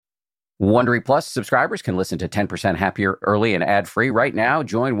Wondery Plus subscribers can listen to 10% Happier early and ad-free right now.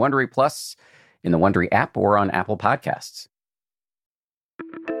 Join Wondery Plus in the Wondery app or on Apple Podcasts.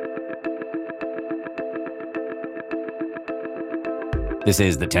 This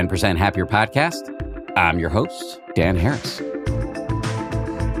is the 10% Happier podcast. I'm your host, Dan Harris.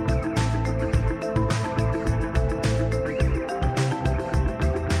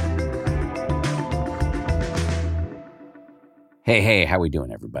 Hey, how we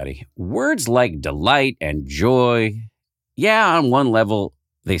doing, everybody? Words like delight and joy, yeah, on one level,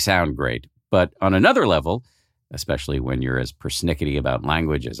 they sound great. But on another level, especially when you're as persnickety about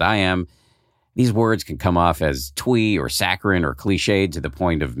language as I am, these words can come off as twee or saccharine or cliched to the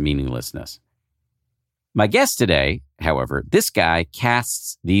point of meaninglessness. My guest today, however, this guy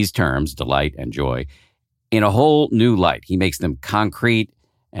casts these terms, delight and joy, in a whole new light. He makes them concrete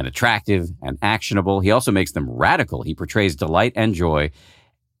and attractive and actionable. He also makes them radical. He portrays delight and joy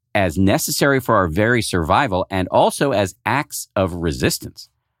as necessary for our very survival and also as acts of resistance.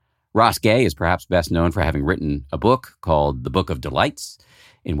 Ross Gay is perhaps best known for having written a book called The Book of Delights,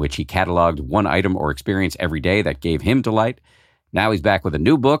 in which he cataloged one item or experience every day that gave him delight. Now he's back with a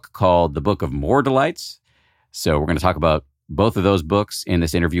new book called The Book of More Delights. So we're going to talk about both of those books in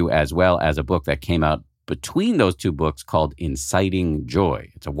this interview, as well as a book that came out between those two books called Inciting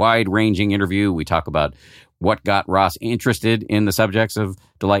Joy. It's a wide-ranging interview. We talk about what got Ross interested in the subjects of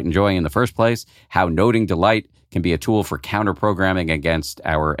delight and joy in the first place, how noting delight can be a tool for counter-programming against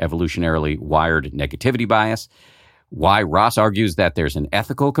our evolutionarily wired negativity bias, why Ross argues that there's an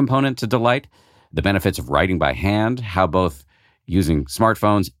ethical component to delight, the benefits of writing by hand, how both using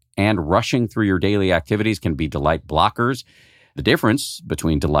smartphones and rushing through your daily activities can be delight blockers, the difference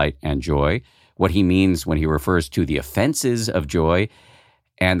between delight and joy, what he means when he refers to the offenses of joy,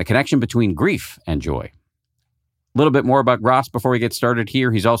 and the connection between grief and joy. A little bit more about Ross before we get started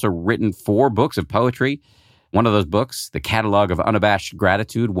here. He's also written 4 books of poetry. One of those books, The Catalog of Unabashed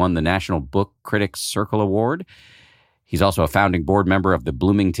Gratitude, won the National Book Critics Circle Award. He's also a founding board member of the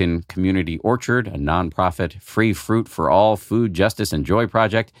Bloomington Community Orchard, a nonprofit free fruit for all food justice and joy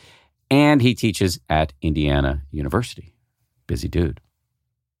project, and he teaches at Indiana University. Busy dude.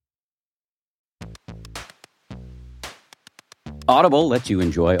 Audible lets you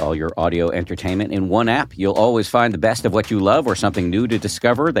enjoy all your audio entertainment in one app. You'll always find the best of what you love or something new to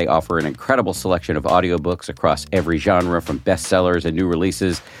discover. They offer an incredible selection of audiobooks across every genre, from bestsellers and new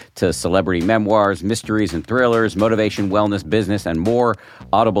releases to celebrity memoirs, mysteries and thrillers, motivation, wellness, business, and more.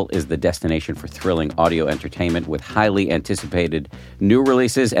 Audible is the destination for thrilling audio entertainment with highly anticipated new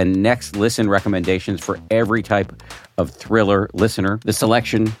releases and next listen recommendations for every type of thriller listener. The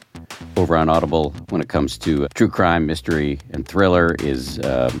selection over on Audible when it comes to true crime, mystery, and thriller is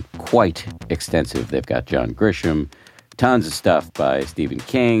quite extensive. They've got John Grisham, tons of stuff by Stephen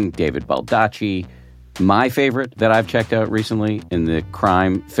King, David Baldacci. My favorite that I've checked out recently in the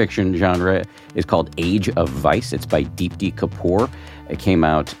crime fiction genre is called Age of Vice. It's by Deepti Kapoor. It came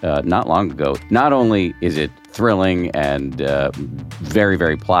out not long ago. Not only is it thrilling and very,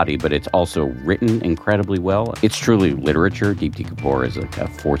 very plotty, but it's also written incredibly well. It's truly literature. Deepti Kapoor is a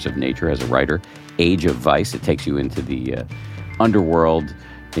force of nature as a writer. Age of Vice, it takes you into the underworld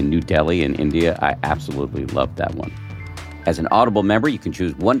in New Delhi in India. I absolutely loved that one. As an Audible member, you can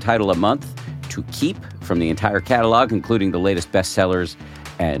choose one title a month to keep from the entire catalog, including the latest bestsellers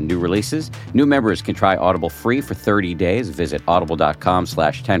and new releases. New members can try Audible free for 30 days. Visit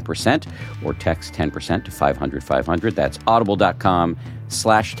audible.com/10% or text 10% to 500-500. That's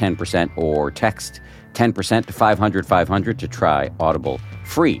audible.com/10% or text 10% to 500-500 to try Audible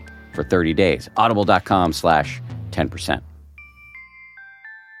free for 30 days. Audible.com/10%.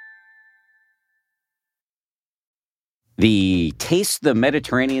 The Taste the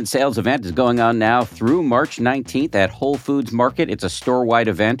Mediterranean sales event is going on now through March 19th at Whole Foods Market. It's a store-wide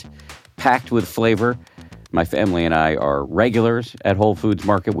event packed with flavor. My family and I are regulars at Whole Foods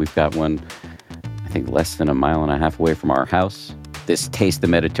Market. We've got one, I think, less than a mile and a half away from our house. This Taste the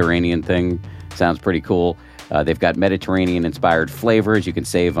Mediterranean thing sounds pretty cool. They've got Mediterranean-inspired flavors. You can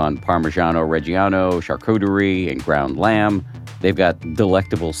save on Parmigiano Reggiano, charcuterie, and ground lamb. They've got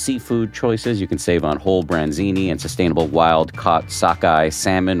delectable seafood choices. You can save on whole branzini and sustainable wild-caught sockeye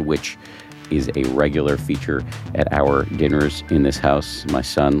salmon, which is a regular feature at our dinners in this house. My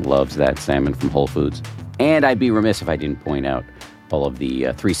son loves that salmon from Whole Foods. And I'd be remiss if I didn't point out all of the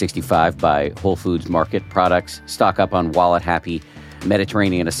 365 by Whole Foods Market products. Stock up on wallet-happy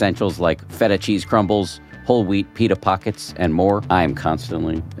Mediterranean essentials like feta cheese crumbles, whole wheat pita pockets, and more. I am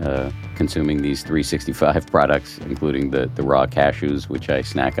constantly consuming these 365 products, including the raw cashews, which I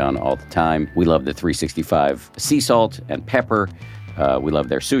snack on all the time. We love the 365 sea salt and pepper, We love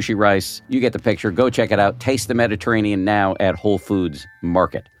their sushi rice. You get the picture. Go check it out. Taste the Mediterranean now at Whole Foods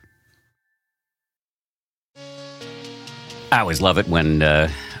Market. I always love it when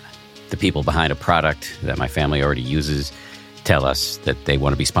the people behind a product that my family already uses tell us that they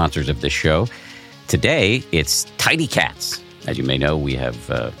want to be sponsors of this show. Today, it's Tidy Cats. As you may know, we have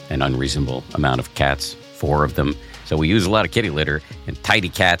an unreasonable amount of cats, 4 of them. So we use a lot of kitty litter, and Tidy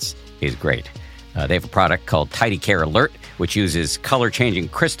Cats is great. They have a product called Tidy Care Alert, which uses color-changing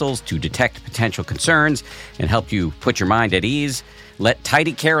crystals to detect potential concerns and help you put your mind at ease. Let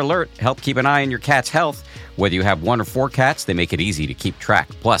Tidy Care Alert help keep an eye on your cat's health. Whether you have 1 or 4 cats, they make it easy to keep track.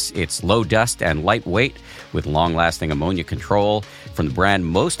 Plus, it's low dust and lightweight with long-lasting ammonia control from the brand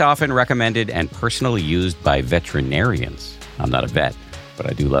most often recommended and personally used by veterinarians. I'm not a vet, but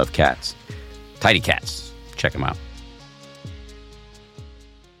I do love cats. Tidy Cats. Check them out.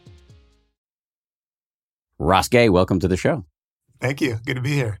 Ross Gay, welcome to the show. Thank you. Good to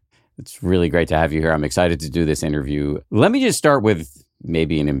be here. It's really great to have you here. I'm excited to do this interview. Let me just start with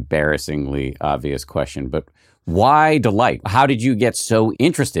maybe an embarrassingly obvious question, but why Delight? How did you get so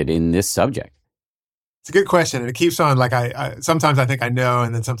interested in this subject? It's a good question, and it keeps on. Like I sometimes I think I know,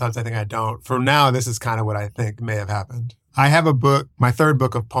 and then sometimes I think I don't. For now, this is kind of what I think may have happened. I have a book, my 3rd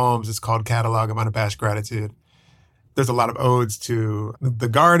book of poems is called Catalog of Unabashed Gratitude. There's a lot of odes to the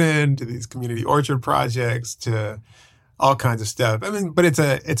garden, to these community orchard projects, to all kinds of stuff. I mean, but it's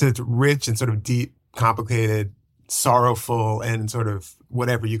a rich and sort of deep, complicated, sorrowful, and sort of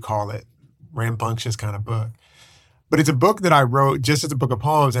whatever you call it, rambunctious kind of book. But it's a book that I wrote just as a book of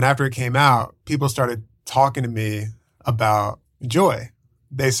poems. And after it came out, people started talking to me about joy.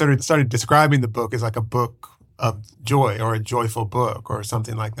 They started describing the book as like a book of joy or a joyful book or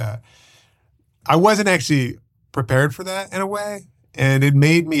something like that. I wasn't actually prepared for that in a way. And it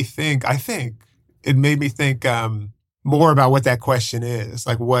made me think, more about what that question is.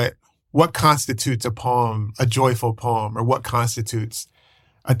 Like what constitutes a poem, a joyful poem, or what constitutes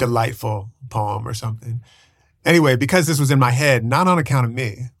a delightful poem or something. Anyway, because this was in my head, not on account of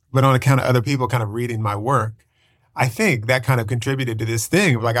me, but on account of other people kind of reading my work, I think that kind of contributed to this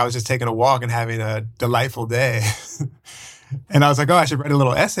thing. Like I was just taking a walk and having a delightful day. And I was like, oh, I should write a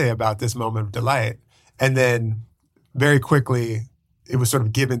little essay about this moment of delight. And then very quickly, it was sort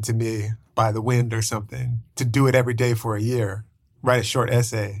of given to me by the wind or something to do it every day for a year, write a short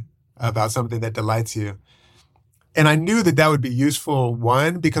essay about something that delights you. And I knew that would be useful,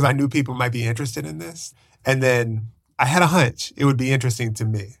 one, because I knew people might be interested in this. And then I had a hunch it would be interesting to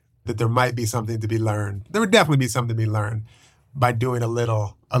me, that there might be something to be learned. There would definitely be something to be learned by doing a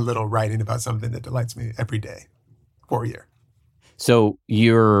little writing about something that delights me every day for a year. So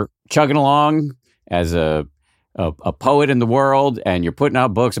you're chugging along as a poet in the world, and you're putting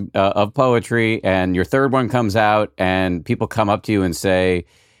out books of poetry, and your 3rd one comes out, and people come up to you and say,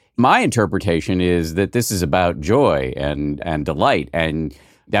 my interpretation is that this is about joy and delight, and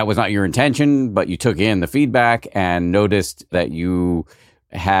that was not your intention, but you took in the feedback and noticed that you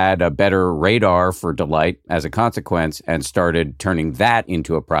had a better radar for delight as a consequence and started turning that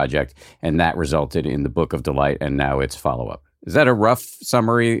into a project, and that resulted in the Book of Delight and now its follow-up. Is that a rough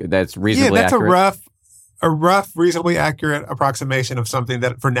summary that's reasonably accurate? Yeah, that's a rough, reasonably accurate approximation of something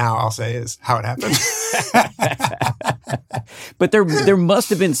that for now I'll say is how it happened. But there must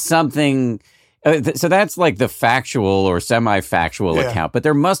have been something. So that's like the factual or semi-factual account. But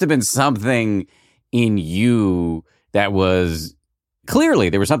there must have been something in you that was clearly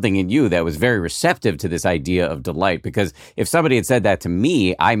there was something in you that was very receptive to this idea of delight. Because if somebody had said that to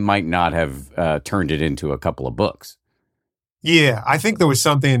me, I might not have turned it into a couple of books. Yeah, I think there was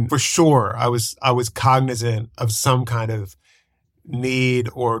something for sure. I was cognizant of some kind of need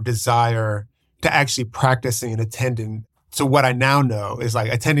or desire to actually practicing and attending to what I now know is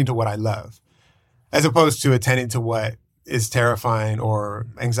like attending to what I love, as opposed to attending to what is terrifying or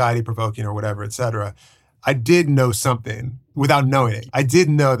anxiety provoking or whatever, et cetera. I did know something without knowing it. I did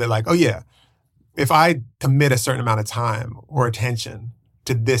know that like, oh yeah, if I commit a certain amount of time or attention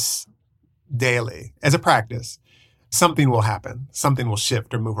to this daily as a practice, something will happen. Something will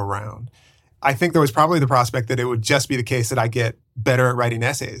shift or move around. I think there was probably the prospect that it would just be the case that I get better at writing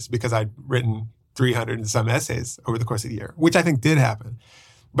essays because I'd written 300 and some essays over the course of the year, which I think did happen.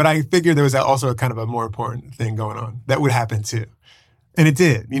 But I figured there was also a kind of a more important thing going on that would happen too. And it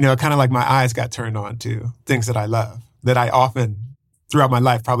did, kind of like my eyes got turned on to things that I love, that I often throughout my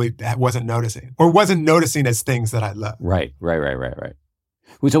life probably wasn't noticing or wasn't noticing as things that I love. Right.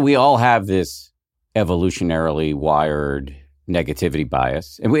 So we all have this evolutionarily wired negativity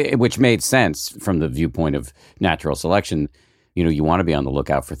bias, which made sense from the viewpoint of natural selection. You want to be on the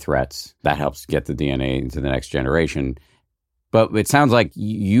lookout for threats. That helps get the DNA into the next generation. But it sounds like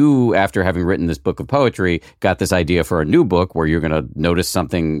you, after having written this book of poetry, got this idea for a new book where you're going to notice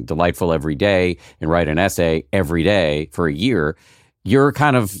something delightful every day and write an essay every day for a year. You're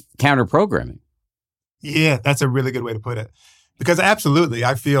kind of counter-programming. Yeah, that's a really good way to put it. Because absolutely,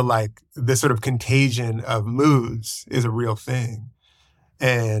 I feel like this sort of contagion of moods is a real thing.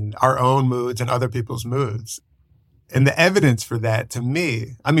 And our own moods and other people's moods. And the evidence for that to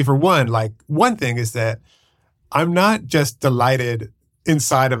me, I mean, for one, like one thing is that I'm not just delighted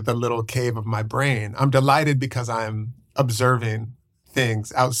inside of the little cave of my brain. I'm delighted because I'm observing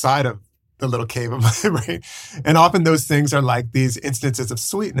things outside of the little cave of my brain. And often those things are like these instances of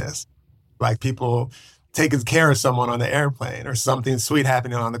sweetness, like people taking care of someone on the airplane or something sweet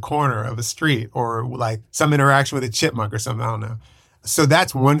happening on the corner of a street or like some interaction with a chipmunk or something, I don't know. So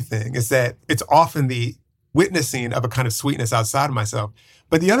that's one thing, is that it's often the witnessing of a kind of sweetness outside of myself.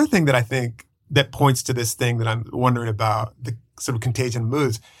 But the other thing that I think that points to this thing that I'm wondering about, the sort of contagion of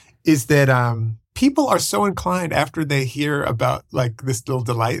moods, is that people are so inclined after they hear about like this little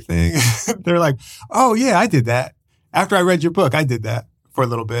delight thing. They're like, oh yeah, I did that. After I read your book, I did that for a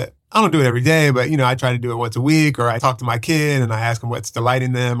little bit. I don't do it every day, but I try to do it once a week, or I talk to my kid and I ask them what's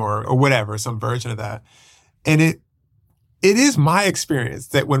delighting them or whatever, some version of that. And it is my experience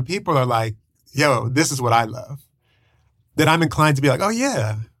that when people are like, yo, this is what I love, that I'm inclined to be like, oh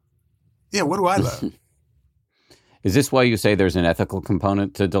yeah, what do I love? Is this why you say there's an ethical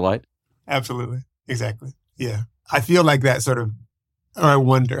component to delight? Absolutely. Exactly. Yeah. I feel like that sort of, or I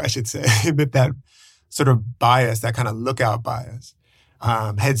wonder, I should say, that sort of bias, that kind of lookout bias,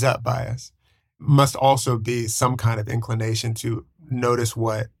 heads up bias, must also be some kind of inclination to notice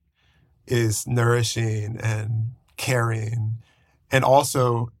what is nourishing and caring. And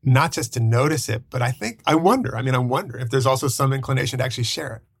also not just to notice it, but I wonder if there's also some inclination to actually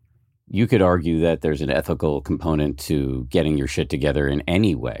share it. You could argue that there's an ethical component to getting your shit together in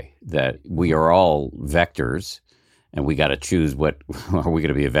any way, that we are all vectors and we got to choose are we going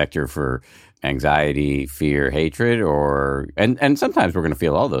to be a vector for anxiety, fear, hatred, and sometimes we're going to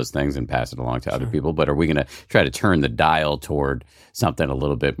feel all those things and pass it along to other people, but are we going to try to turn the dial toward something a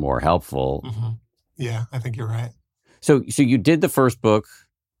little bit more helpful? Mm-hmm. Yeah, I think you're right. So you did the first book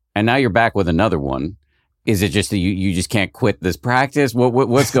and now you're back with another one. Is it just that you just can't quit this practice?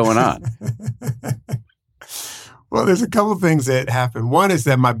 What's going on? Well, there's a couple of things that happen. One is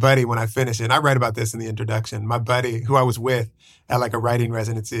that my buddy, when I finished it, and I write about this in the introduction, my buddy who I was with at like a writing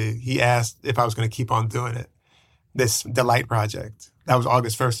residency, he asked if I was going to keep on doing it, this Delight project. That was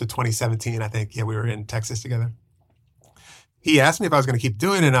August 1st of 2017, I think. Yeah, we were in Texas together. He asked me if I was going to keep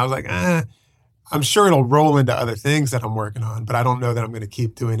doing it, and I was like, I'm sure it'll roll into other things that I'm working on, but I don't know that I'm going to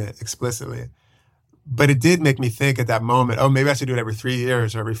keep doing it explicitly. But it did make me think at that moment, oh, maybe I should do it every 3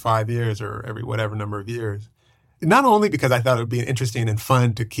 years or every 5 years or every whatever number of years. Not only because I thought it would be interesting and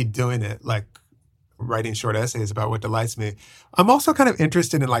fun to keep doing it, like writing short essays about what delights me. I'm also kind of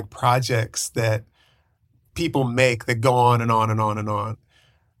interested in like projects that people make that go on and on and on and on.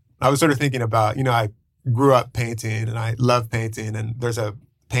 I was sort of thinking about, I grew up painting and I love painting. And there's a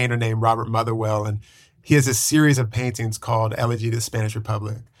painter named Robert Motherwell, and he has a series of paintings called Elegy to the Spanish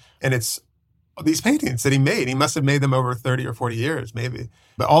Republic. And it's these paintings that he made. He must have made them over 30 or 40 years, maybe.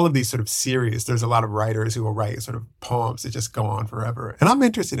 But all of these sort of series, there's a lot of writers who will write sort of poems that just go on forever. And I'm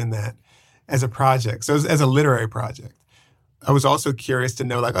interested in that as a project. So as a literary project, I was also curious to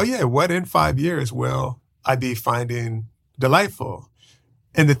know, like, oh yeah, what in 5 years will I be finding delightful?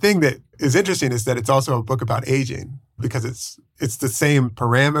 And the thing that is interesting is that it's also a book about aging, because it's the same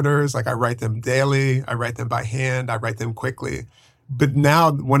parameters. Like I write them daily, I write them by hand, I write them quickly. But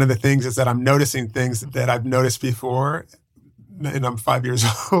now one of the things is that I'm noticing things that I've noticed before, and I'm 5 years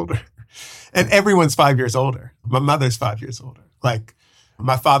older. And everyone's 5 years older. My mother's 5 years older. Like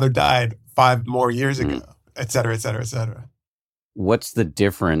my father died 5 more years ago, et cetera, et cetera, et cetera. What's the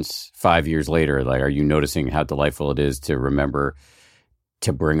difference 5 years later? Like, are you noticing how delightful it is to remember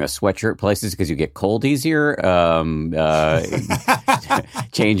to bring a sweatshirt places because you get cold easier?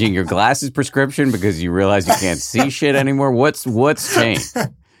 Changing your glasses prescription because you realize you can't see shit anymore? What's changed?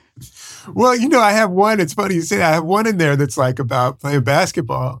 Well, I have one. It's funny you say that. I have one in there that's like about playing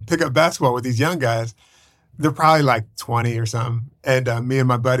basketball, pick up basketball with these young guys. They're probably like 20 or something. And me and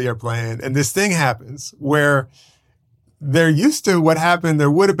my buddy are playing. And this thing happens where they're used to what happened.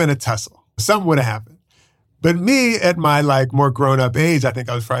 There would have been a tussle. Something would have happened. But me at my like more grown up age, I think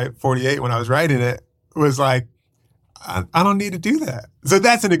I was probably 48 when I was writing it, was like, I don't need to do that. So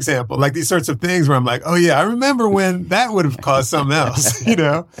that's an example, like these sorts of things where I'm like, oh yeah, I remember when that would have caused something else,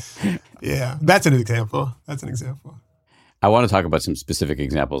 Yeah, that's an example. I want to talk about some specific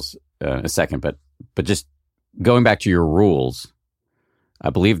examples in a second, but just Going back to your rules, I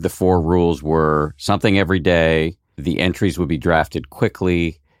believe the 4 rules were something every day, the entries would be drafted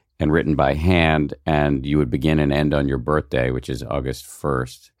quickly and written by hand, and you would begin and end on your birthday, which is August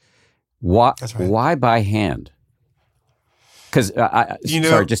 1st. That's right. Why by hand? Because,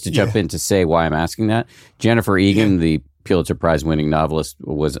 sorry, just to jump in to say why I'm asking that. Jennifer Egan, the Pulitzer Prize-winning novelist,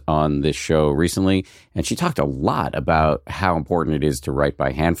 was on this show recently, and she talked a lot about how important it is to write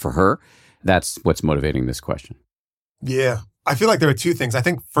by hand for her. That's what's motivating this question. Yeah. I feel like there are 2 things. I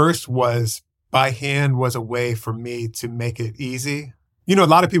think first was by hand was a way for me to make it easy. A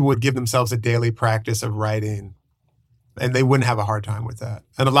lot of people would give themselves a daily practice of writing, and they wouldn't have a hard time with that.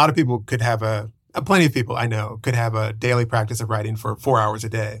 And a lot of people could have plenty of people I know could have a daily practice of writing for 4 hours a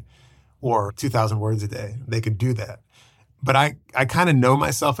day or 2,000 words a day. They could do that. But I kind of know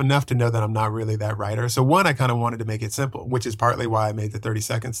myself enough to know that I'm not really that writer. So one, I kind of wanted to make it simple, which is partly why I made the 30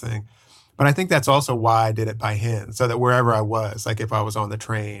 seconds thing. But I think that's also why I did it by hand, so that wherever I was, like if I was on the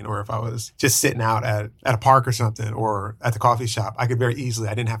train or if I was just sitting out at a park or something or at the coffee shop, I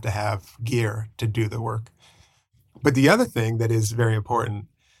didn't have to have gear to do the work. But the other thing that is very important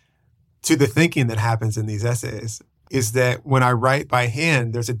to the thinking that happens in these essays is that when I write by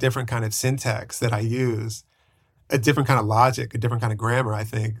hand, there's a different kind of syntax that I use, a different kind of logic, a different kind of grammar, I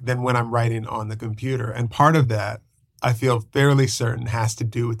think, than when I'm writing on the computer. And part of that, I feel fairly certain, has to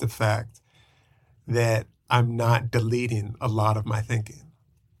do with the fact that I'm not deleting a lot of my thinking.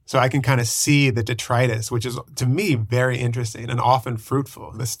 So I can kind of see the detritus, which is, to me, very interesting and often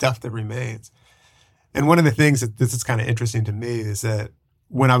fruitful, the stuff that remains. And one of the things that this is kind of interesting to me is that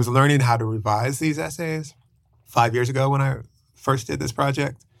when I was learning how to revise these essays 5 years ago when I first did this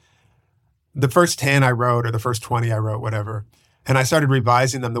project, the first 10 I wrote or the first 20 I wrote, whatever, and I started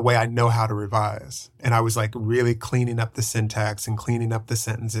revising them the way I know how to revise. And I was like really cleaning up the syntax and cleaning up the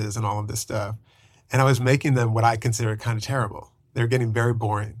sentences and all of this stuff. And I was making them what I consider kind of terrible. They're getting very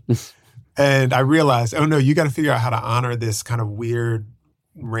boring. And I realized, oh no, you got to figure out how to honor this kind of weird,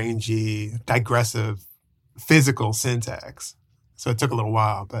 rangy, digressive, physical syntax. So it took a little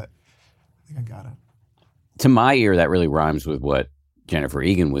while, but I think I got it. To my ear, that really rhymes with what Jennifer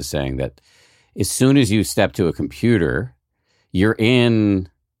Egan was saying, that as soon as you step to a computer, you're in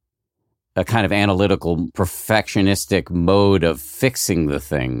a kind of analytical, perfectionistic mode of fixing the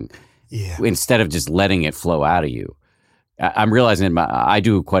thing instead of just letting it flow out of you. I'm realizing I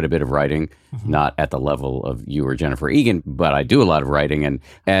do quite a bit of writing, not at the level of you or Jennifer Egan, but I do a lot of writing. And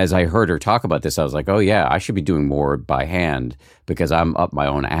as I heard her talk about this, I was like, oh yeah, I should be doing more by hand because I'm up my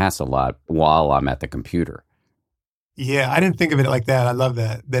own ass a lot while I'm at the computer. Yeah, I didn't think of it like that. I love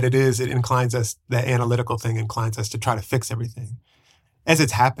that it inclines us, that analytical thing inclines us to try to fix everything as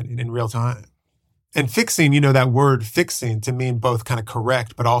it's happening in real time. And fixing, that word fixing to mean both kind of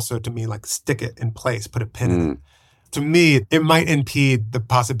correct, but also to mean like stick it in place, put a pin in it. To me, it might impede the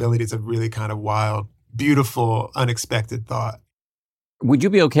possibilities of really kind of wild, beautiful, unexpected thought. Would you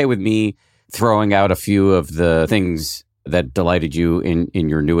be okay with me throwing out a few of the things that delighted you in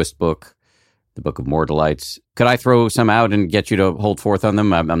your newest book, The Book of More Delights? Could I throw some out and get you to hold forth on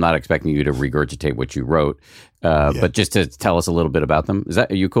them? I'm not expecting you to regurgitate what you wrote, but just to tell us a little bit about them.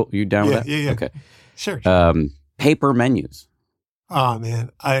 Are you cool? You down with that? Yeah. Okay. Sure. Paper menus. Oh,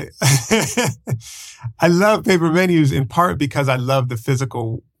 man. I love paper menus in part because I love the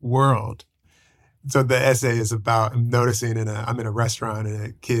physical world. So the essay is about noticing I'm in a restaurant and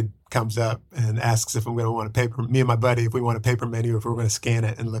a kid comes up and asks if I'm going to want a paper, me and my buddy, if we want a paper menu, if we're going to scan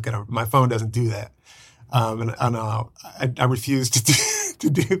it and look at it. My phone doesn't do that. I refuse to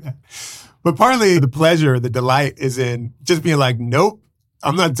do that. But partly the pleasure, the delight is in just being like, nope,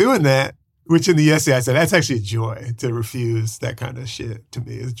 I'm not doing that. Which in the essay I said, that's actually a joy. To refuse that kind of shit to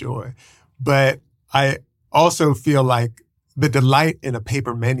me is joy. But I also feel like the delight in a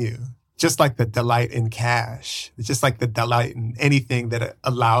paper menu, just like the delight in cash, just like the delight in anything that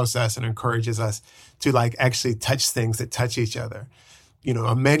allows us and encourages us to like actually touch things that touch each other.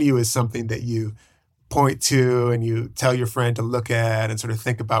 A menu is something that you point to and you tell your friend to look at and sort of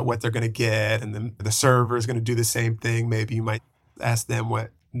think about what they're going to get. And then the server is going to do the same thing. Maybe you might ask them what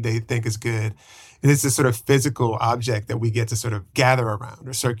they think is good. And it's this sort of physical object that we get to sort of gather around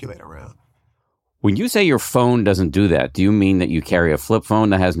or circulate around. When you say your phone doesn't do that, do you mean that you carry a flip phone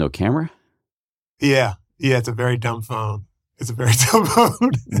that has no camera? Yeah, it's a very dumb phone. It's a very dumb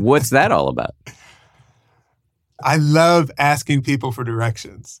phone. What's that all about? I love asking people for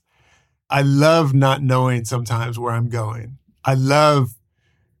directions. I love not knowing sometimes where I'm going. I love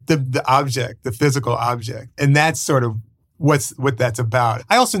the object, the physical object. And that's sort of what that's about.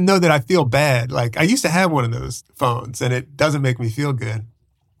 I also know that I feel bad. Like I used to have one of those phones and it doesn't make me feel good.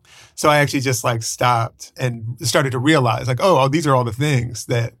 So I actually just like stopped and started to realize like, oh, these are all the things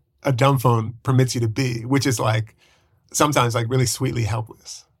that a dumb phone permits you to be, which is like sometimes like really sweetly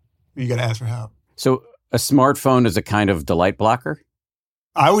helpless. You got to ask for help. So a smartphone is a kind of delight blocker?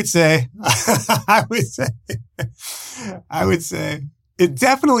 I would say it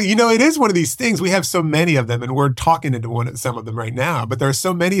definitely, it is one of these things. We have so many of them and we're talking into some of them right now, but there are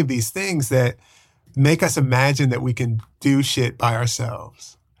so many of these things that make us imagine that we can do shit by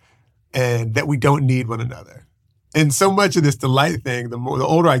ourselves and that we don't need one another. And so much of this delight thing, the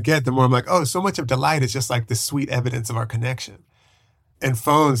older I get, the more I'm like, oh, so much of delight is just like the sweet evidence of our connection. And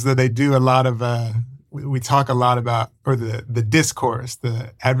phones, though they do a lot of, we talk a lot about, or the discourse,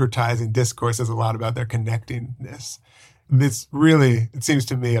 the advertising discourse is a lot about their connectingness. It's really, it seems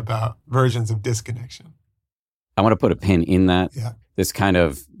to me, about versions of disconnection. I want to put a pin in that. Yeah. This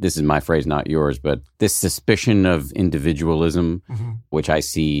is my phrase, not yours, but this suspicion of individualism, which I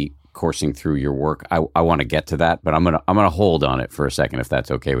see coursing through your work. I want to get to that, but I'm gonna hold on it for a second, if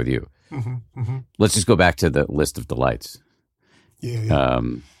that's okay with you. Let's just go back to the list of delights. Yeah.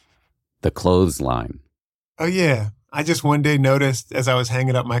 The clothesline. Oh, yeah. I just one day noticed as I was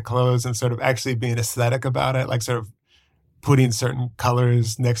hanging up my clothes and sort of actually being aesthetic about it, like sort of putting certain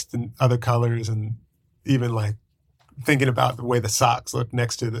colors next to other colors and even like thinking about the way the socks look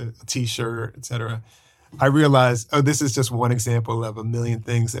next to the t-shirt, et cetera. I realized, oh, this is just one example of a million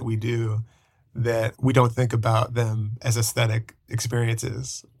things that we do that we don't think about them as aesthetic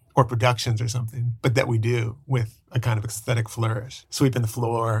experiences or productions or something, but that we do with a kind of aesthetic flourish. Sweeping the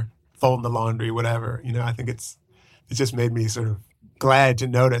floor, folding the laundry, whatever. I think it just made me sort of glad to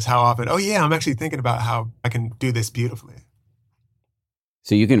notice how often, oh yeah, I'm actually thinking about how I can do this beautifully.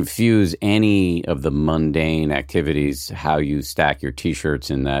 So you can fuse any of the mundane activities, how you stack your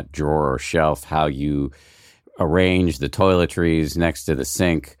T-shirts in that drawer or shelf, how you arrange the toiletries next to the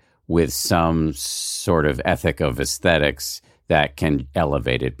sink, with some sort of ethic of aesthetics that can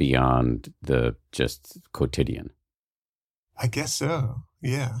elevate it beyond the just quotidian. I guess so,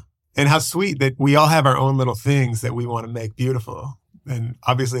 yeah. And how sweet that we all have our own little things that we want to make beautiful. And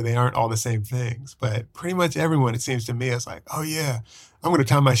obviously they aren't all the same things, but pretty much everyone, it seems to me, is like, oh yeah, I'm going to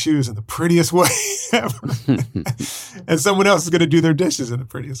tie my shoes in the prettiest way ever. And someone else is going to do their dishes in the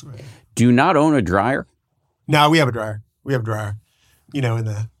prettiest way. Do you not own a dryer? No, we have a dryer. We have a dryer. In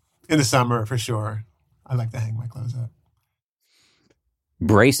the summer, for sure. I like to hang my clothes up.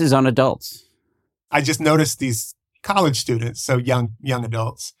 Braces on adults. I just noticed these college students, so young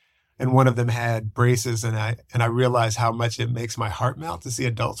adults, and one of them had braces, and I realized how much it makes my heart melt to see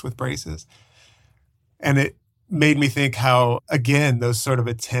adults with braces. And it made me think how, again, those sort of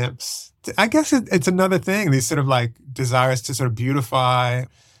attempts, I guess it's another thing, these sort of like desires to sort of beautify.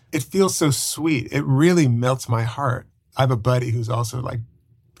 It feels so sweet. It really melts my heart. I have a buddy who's also like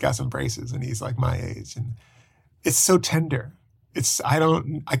got some braces, and he's like my age, and it's so tender.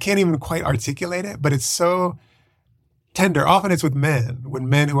 I can't even quite articulate it, but it's so tender. Often it's with men,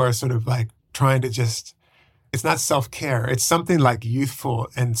 who are sort of like trying to just, it's not self-care. It's something like youthful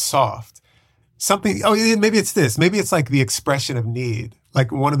and soft. Something, maybe it's this. Maybe it's like the expression of need,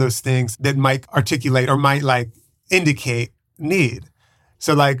 like one of those things that might articulate or might like indicate need.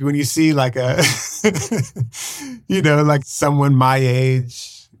 So like when you see like like someone my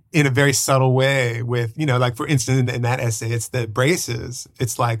age in a very subtle way with, like for instance, in that essay, it's the braces.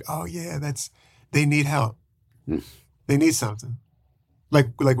 It's like, oh yeah, they need help. They need something. Like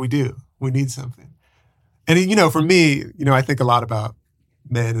we do. We need something. And, for me, I think a lot about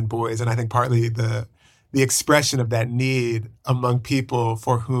men and boys, and I think partly the expression of that need among people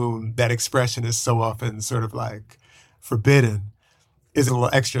for whom that expression is so often sort of like forbidden is a little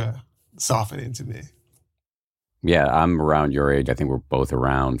extra softening to me. Yeah, I'm around your age. I think we're both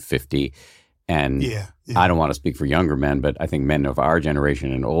around 50. And yeah. I don't want to speak for younger men, but I think men of our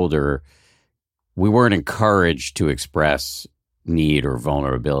generation and older, we weren't encouraged to express need or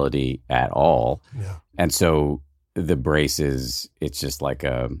vulnerability at all. Yeah. And so the braces, it's just like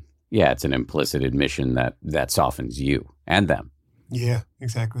it's an implicit admission that softens you and them. Yeah,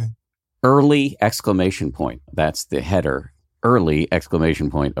 exactly. Early exclamation point. That's the header. Early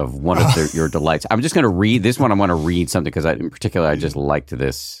exclamation point of one of your delights. I'm just going to read this one. I want to read something because in particular, I just liked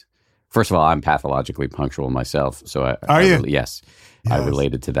this. First of all, I'm pathologically punctual myself. So Are you? Yes. I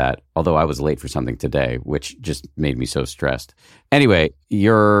related to that. Although I was late for something today, which just made me so stressed. Anyway,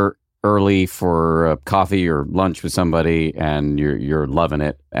 you're early for coffee or lunch with somebody and you're loving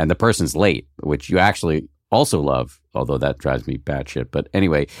it. And the person's late, which you actually also love, although that drives me batshit. But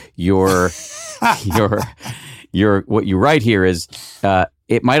anyway, what you write here is,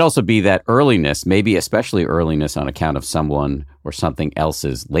 it might also be that earliness, maybe especially earliness on account of someone or something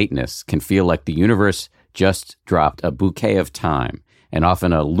else's lateness, can feel like the universe just dropped a bouquet of time, and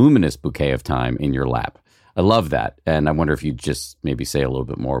often a luminous bouquet of time in your lap. I love that. And I wonder if you'd just maybe say a little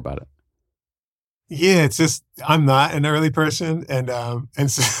bit more about it. Yeah, it's just, I'm not an early person. And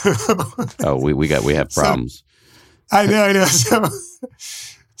so. We have problems. So, I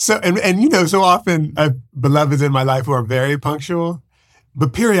know. So often I have beloveds in my life who are very punctual,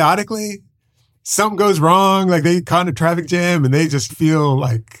 but periodically something goes wrong. Like they caught in a traffic jam and they just feel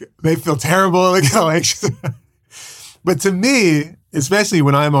like they feel terrible, like how anxious. But to me, especially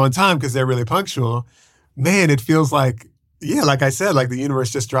when I'm on time because they're really punctual, man, it feels like, yeah, like I said, like the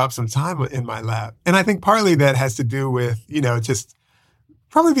universe just dropped some time in my lap. And I think partly that has to do with, just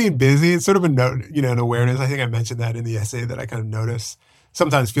probably being busy. It's sort of an awareness. I think I mentioned that in the essay that I kind of notice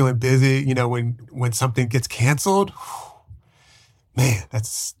sometimes feeling busy, when something gets canceled. Man,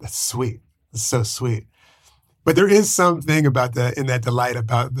 that's sweet. It's so sweet. But there is something about in that delight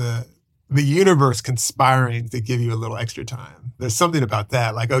about the universe conspiring to give you a little extra time. There's something about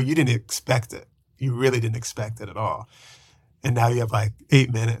that. Like, oh, you didn't expect it. You really didn't expect it at all. And now you have like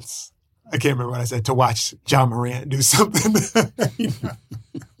 8 minutes. I can't remember what I said, to watch John Morant do something.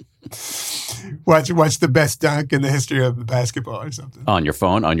 Watch the best dunk in the history of basketball or something. On your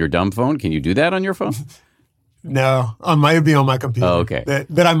phone, on your dumb phone? Can you do that on your phone? No, I might be on my computer. Oh, okay.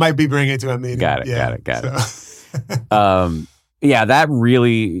 That I might be bringing to a meeting. Got it. Yeah, that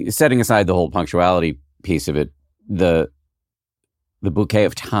really, setting aside the whole punctuality piece of it, the bouquet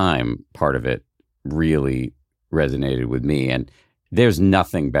of time part of it really resonated with me. And there's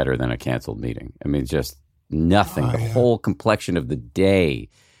nothing better than a canceled meeting. I mean, just nothing. The whole complexion of the day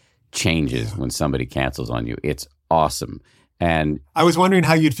changes when somebody cancels on you. It's awesome. And I was wondering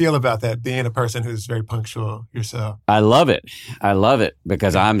how you'd feel about that, being a person who's very punctual yourself. I love it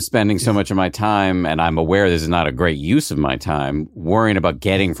because I'm spending so much of my time, and I'm aware this is not a great use of my time, worrying about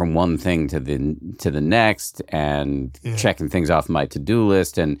getting from one thing to the next and checking things off my to-do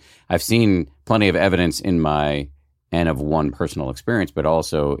list. And I've seen plenty of evidence in my N of one personal experience, but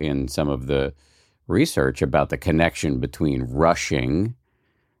also in some of the research about the connection between rushing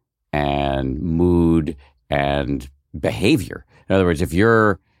and mood and behavior. In other words, if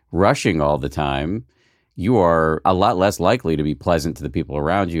you're rushing all the time, you are a lot less likely to be pleasant to the people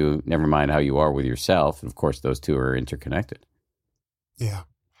around you, never mind how you are with yourself. And of course, those two are interconnected. Yeah.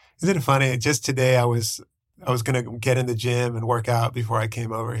 Isn't it funny? Just today, I was going to get in the gym and work out before I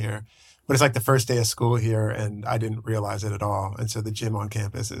came over here. But it's like the first day of school here, and I didn't realize it at all. And so the gym on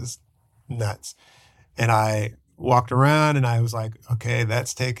campus is nuts. And I walked around, and I was like, okay,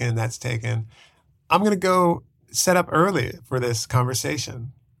 that's taken. I'm going to go set up early for this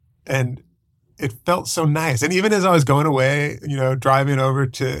conversation. And it felt so nice. And even as I was going away, driving over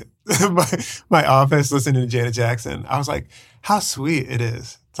to my office, listening to Janet Jackson, I was like, how sweet it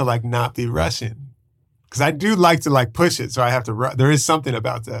is to like not be rushing. Because I do like to like push it. So I have to, there is something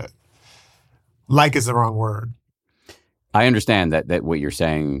about that. Like is the wrong word. I understand that what you're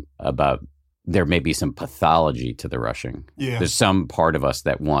saying about there may be some pathology to the rushing. Yeah. There's some part of us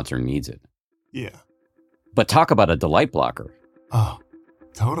that wants or needs it. Yeah. But talk about a delight blocker. Oh,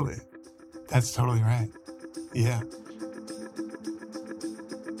 totally. That's totally right. Yeah.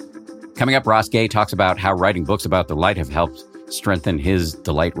 Coming up, Ross Gay talks about how writing books about delight have helped strengthen his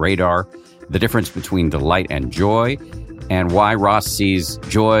delight radar, the difference between delight and joy, and why Ross sees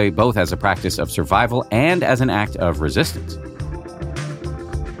joy both as a practice of survival and as an act of resistance.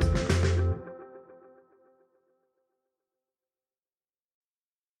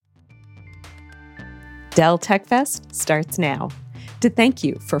 Dell Tech Fest starts now. To thank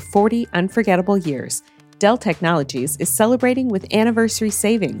you for 40 unforgettable years, Dell Technologies is celebrating with anniversary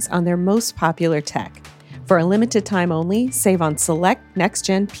savings on their most popular tech. For a limited time only, save on select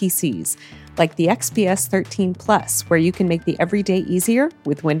next-gen PCs, like the XPS 13 Plus, where you can make the everyday easier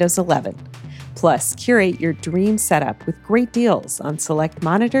with Windows 11. Plus, curate your dream setup with great deals on select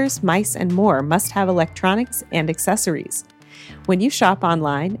monitors, mice, and more must-have electronics and accessories. When you shop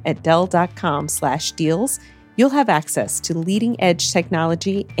online at Dell.com/deals, you'll have access to leading-edge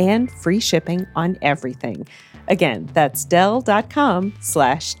technology and free shipping on everything. Again, that's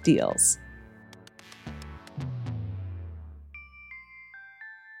Dell.com/deals.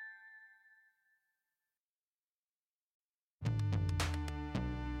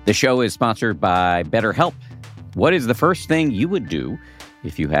 The show is sponsored by BetterHelp. What is the first thing you would do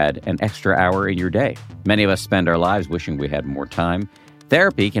if you had an extra hour in your day? Many of us spend our lives wishing we had more time.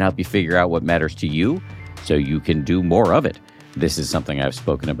 Therapy can help you figure out what matters to you so you can do more of it. This is something I've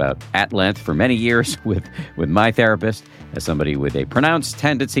spoken about at length for many years with my therapist, as somebody with a pronounced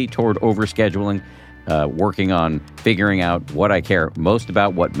tendency toward overscheduling, working on figuring out what I care most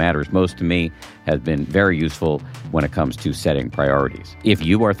about, what matters most to me, has been very useful when it comes to setting priorities. If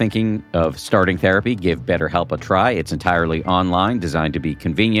you are thinking of starting therapy, give BetterHelp a try. It's entirely online, designed to be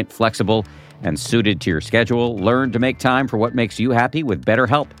convenient, flexible, and suited to your schedule. Learn to make time for what makes you happy with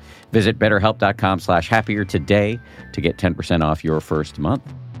BetterHelp. Visit BetterHelp.com/happier today to get 10% off your first month.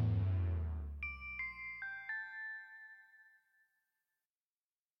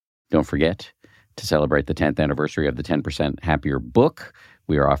 Don't forget to celebrate the 10th anniversary of the 10% Happier book.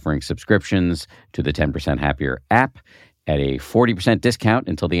 We are offering subscriptions to the 10% Happier app at a 40% discount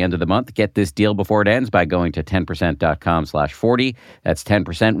until the end of the month. Get this deal before it ends by going to 10%.com/40. That's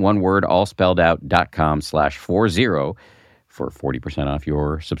 10%, one word, all spelled out, .com/40 for 40% off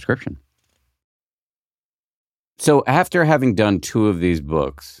your subscription. So after having done 2 of these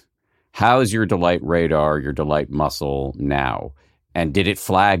books, how's your delight radar, your delight muscle now? And did it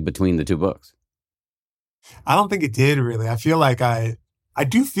flag between the 2 books? I don't think it did, really. I feel like I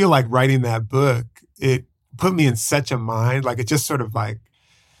do feel like writing that book, it put me in such a mind, like it just sort of like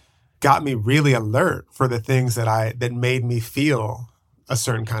got me really alert for the things that made me feel a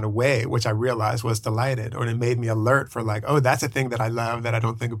certain kind of way, which I realized was delighted, or it made me alert for like, oh, that's a thing that I love that I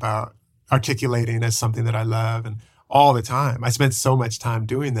don't think about articulating as something that I love, and all the time. I spent so much time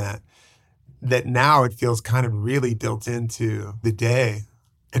doing that now it feels kind of really built into the day.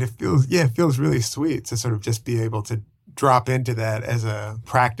 And it feels really sweet to sort of just be able to drop into that as a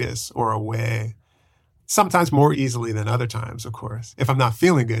practice or a way, sometimes more easily than other times, of course. If I'm not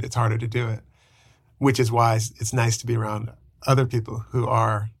feeling good, it's harder to do it, which is why it's nice to be around other people who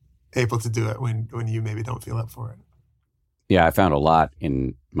are able to do it when you maybe don't feel up for it. Yeah, I found a lot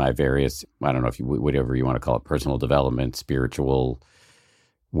in my various, I don't know if whatever you want to call it, personal development, spiritual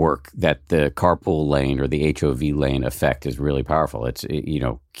work, that the carpool lane or the HOV lane effect is really powerful. It's,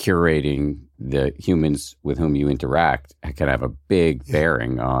 curating the humans with whom you interact can have a big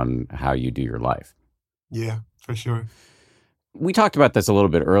bearing on how you do your life. Yeah, for sure. We talked about this a little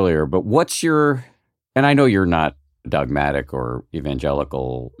bit earlier, but and I know you're not dogmatic or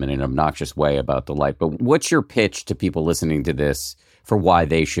evangelical in an obnoxious way about the light, but what's your pitch to people listening to this for why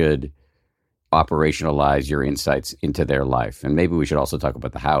they should operationalize your insights into their life? And maybe we should also talk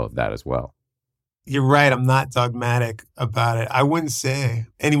about the how of that as well. You're right. I'm not dogmatic about it. I wouldn't say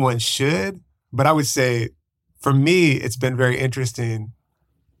anyone should, but I would say for me, it's been very interesting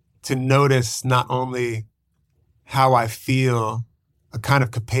to notice not only how I feel, a kind of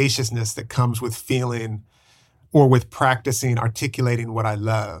capaciousness that comes with feeling or with practicing articulating what I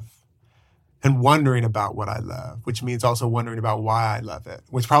love and wondering about what I love, which means also wondering about why I love it,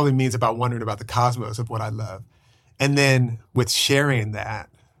 which probably means about wondering about the cosmos of what I love. And then with sharing that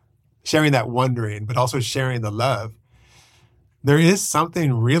wondering, but also sharing the love, there is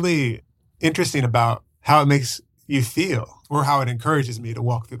something really interesting about how it makes you feel or how it encourages me to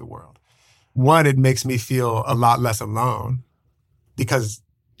walk through the world. One, it makes me feel a lot less alone because,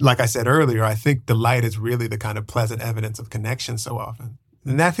 like I said earlier, I think delight is really the kind of pleasant evidence of connection so often.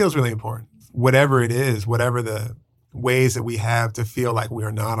 And that feels really important. Whatever it is, whatever the ways that we have to feel like we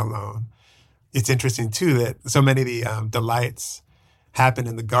are not alone. It's interesting, too, that so many of the delights happen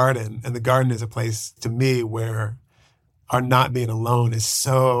in the garden. And the garden is a place, to me, where our not being alone is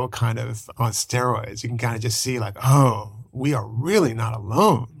so kind of on steroids. You can kind of just see like, oh, we are really not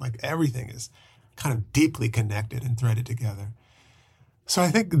alone. Like everything is kind of deeply connected and threaded together. So I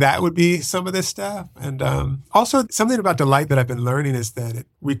think that would be some of this stuff. And also something about delight that I've been learning is that it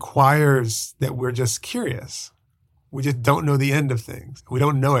requires that we're just curious. We just don't know the end of things. We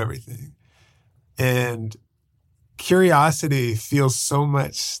don't know everything. And curiosity feels so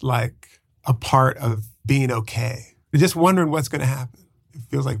much like a part of being okay. You're just wondering what's going to happen. It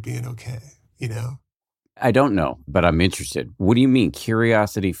feels like being okay, you know? I don't know, but I'm interested. What do you mean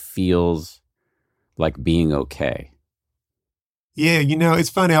curiosity feels like being okay? Yeah, it's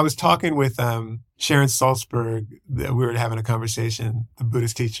funny. I was talking with Sharon Salzberg. We were having a conversation, the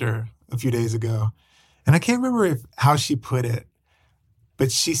Buddhist teacher, a few days ago. And I can't remember how she put it,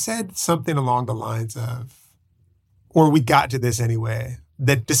 but she said something along the lines of, or we got to this anyway,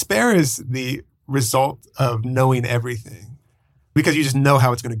 that despair is the result of knowing everything because you just know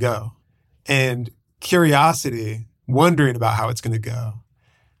how it's going to go. And curiosity, wondering about how it's going to go,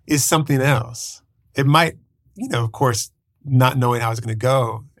 is something else. It might, of course, not knowing how it's going to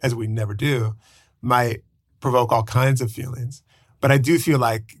go, as we never do, might provoke all kinds of feelings. But I do feel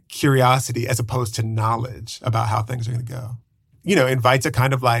like curiosity, as opposed to knowledge about how things are going to go, invites a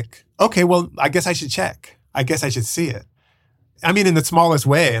kind of like, okay, well, I guess I should check. I guess I should see it. I mean, in the smallest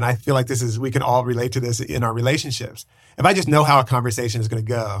way, and I feel like we can all relate to this in our relationships. If I just know how a conversation is going to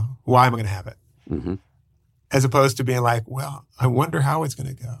go, why am I going to have it? Mm-hmm. As opposed to being like, well, I wonder how it's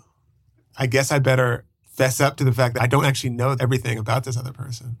going to go. I guess I better fess up to the fact that I don't actually know everything about this other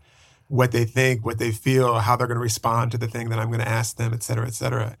person, what they think, what they feel, how they're going to respond to the thing that I'm going to ask them, et cetera, et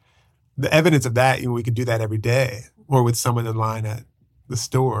cetera. The evidence of that, we could do that every day, or with someone in line at the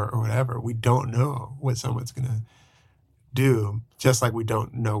store or whatever. We don't know what someone's going to do, just like we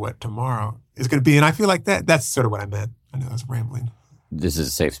don't know what tomorrow is going to be. And I feel like that's sort of what I meant. I know I was rambling. This is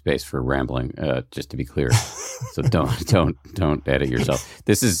a safe space for rambling, just to be clear. So don't edit yourself.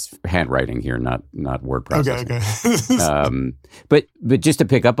 This is handwriting here, not word processing. Okay. But just to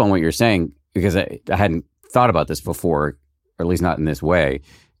pick up on what you're saying, because I hadn't thought about this before, or at least not in this way.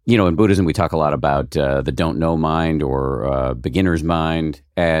 In Buddhism, we talk a lot about the don't know mind or beginner's mind.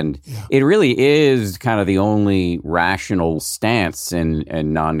 And it really is kind of the only rational stance in a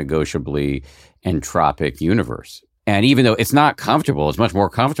non-negotiably entropic universe. And even though it's not comfortable, it's much more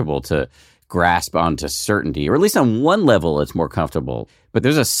comfortable to grasp onto certainty, or at least on one level, it's more comfortable. But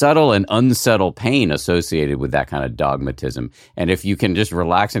there's a subtle and unsubtle pain associated with that kind of dogmatism. And if you can just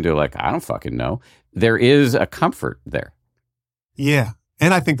relax into like, I don't fucking know, there is a comfort there. Yeah.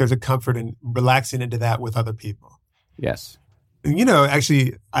 And I think there's a comfort in relaxing into that with other people. Yes. And,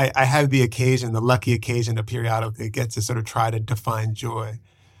 actually, I have the lucky occasion to periodically get to sort of try to define joy.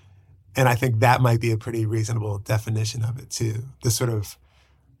 And I think that might be a pretty reasonable definition of it, too. The sort of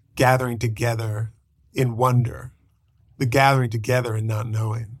gathering together in wonder, the gathering together in not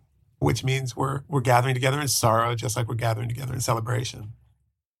knowing, which means we're gathering together in sorrow, just like we're gathering together in celebration.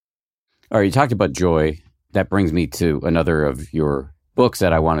 All right, you talked about joy. That brings me to another of your books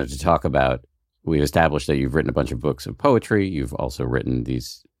that I wanted to talk about. We've established that you've written a bunch of books of poetry. You've also written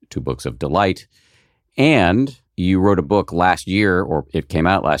these 2 books of delight. And you wrote a book last year, or it came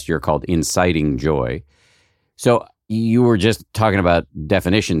out last year, called Inciting Joy. So you were just talking about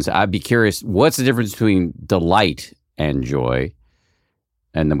definitions. I'd be curious, what's the difference between delight and joy?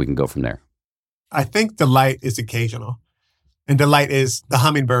 And then we can go from there. I think delight is occasional. And delight is the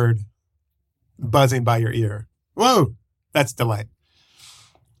hummingbird buzzing by your ear. Whoa, that's delight.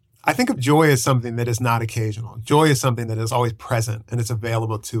 I think of joy as something that is not occasional. Joy is something that is always present and it's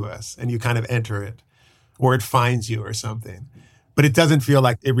available to us, and you kind of enter it, or it finds you or something. But it doesn't feel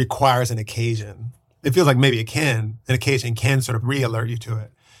like it requires an occasion. It feels like maybe an occasion can sort of re-alert you to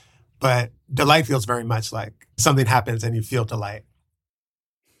it. But delight feels very much like something happens and you feel delight.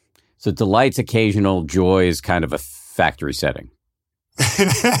 So delight's occasional, joy is kind of a factory setting.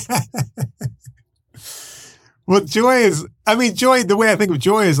 Well, joy, the way I think of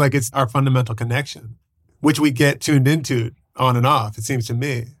joy is like it's our fundamental connection, which we get tuned into on and off, it seems to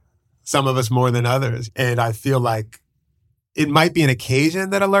me. Some of us more than others. And I feel like it might be an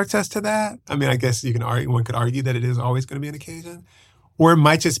occasion that alerts us to that. I mean, I guess one could argue that it is always going to be an occasion. Or it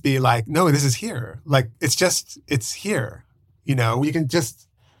might just be like, no, this is here. Like, it's here. We can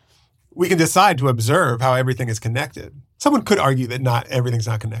decide to observe how everything is connected. Someone could argue that not everything's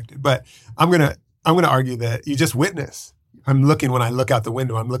not connected, but I'm going to argue that you just witness. When I look out the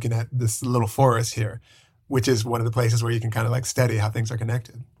window, I'm looking at this little forest here, which is one of the places where you can kind of like study how things are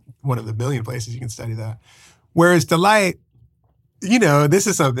connected. One of the million places you can study that. Whereas delight, this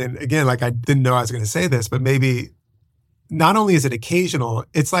is something, again, like I didn't know I was going to say this, but maybe not only is it occasional,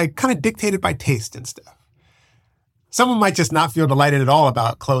 it's like kind of dictated by taste and stuff. Someone might just not feel delighted at all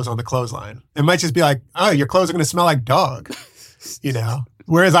about clothes on the clothesline. It might just be like, oh, your clothes are going to smell like dog,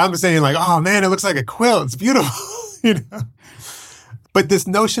 Whereas I'm saying like, oh man, it looks like a quilt. It's beautiful, But this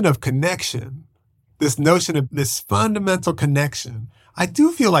notion of connection, this notion of this fundamental connection, I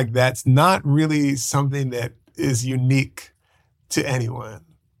do feel like that's not really something that is unique to anyone.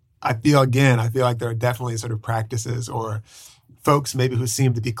 I feel like there are definitely sort of practices or folks maybe who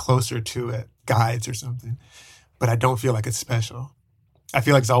seem to be closer to it, guides or something. But I don't feel like it's special. I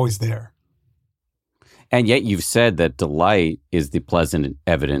feel like it's always there. And yet you've said that delight is the pleasant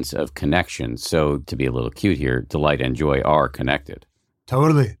evidence of connection. So to be a little cute here, delight and joy are connected.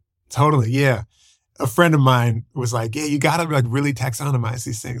 Totally, yeah. A friend of mine was like, yeah, you got to like really taxonomize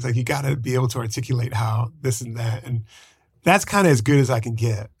these things. Like you got to be able to articulate how this and that. And that's kind of as good as I can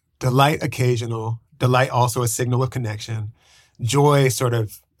get. Delight occasional, delight also a signal of connection. Joy sort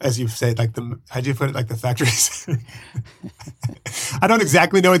of, as you said, like how'd you put it, like the factories? I don't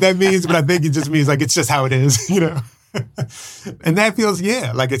exactly know what that means, but I think it just means like it's just how it is, And that feels,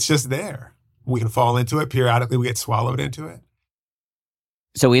 like it's just there. We can fall into it. Periodically, we get swallowed into it.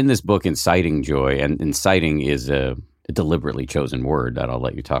 So in this book, Inciting Joy, and inciting is a a deliberately chosen word that I'll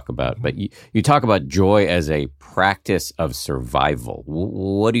let you talk about. But you talk about joy as a practice of survival.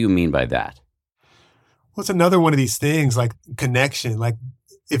 What do you mean by that? Well, it's another one of these things like connection. Like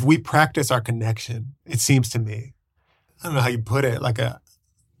if we practice our connection, it seems to me, I don't know how you put it, like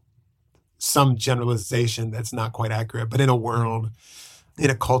some generalization that's not quite accurate, but in a world, in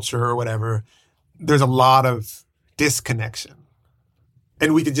a culture or whatever, there's a lot of disconnection.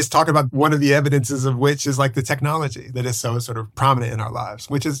 And we could just talk about one of the evidences of which is like the technology that is so sort of prominent in our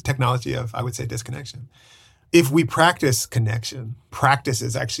lives, which is technology of, I would say, disconnection. If we practice connection, practice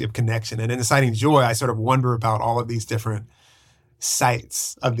is actually of connection. And in Inciting Joy, I sort of wonder about all of these different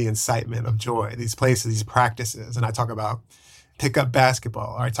sites of the incitement of joy, these places, these practices. And I talk about pick up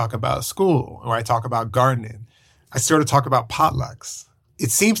basketball, or I talk about school, or I talk about gardening. I sort of talk about potlucks.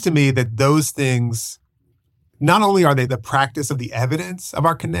 It seems to me that those things, not only are they the practice of the evidence of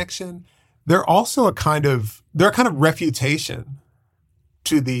our connection, they're also a kind of refutation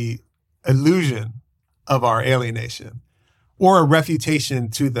to the illusion of our alienation, or a refutation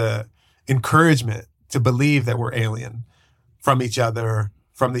to the encouragement to believe that we're alien from each other,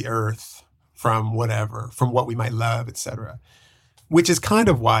 from the earth, from whatever, from what we might love, et cetera. Which is kind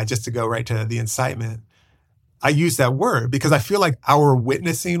of why, just to go right to the incitement, I use that word because I feel like our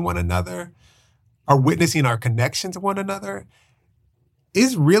witnessing one another, our witnessing our connection to one another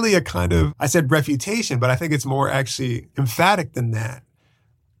is really a kind of, I said refutation, but I think it's more actually emphatic than that,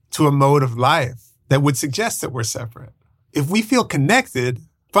 to a mode of life that would suggest that we're separate. If we feel connected,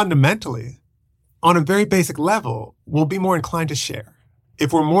 fundamentally, on a very basic level, we'll be more inclined to share.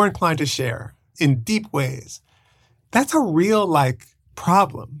 If we're more inclined to share in deep ways, that's a real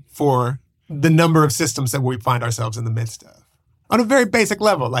problem for the number of systems that we find ourselves in the midst of. On a very basic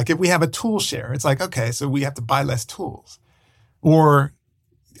level, like if we have a tool share, it's like, okay, so we have to buy less tools. Or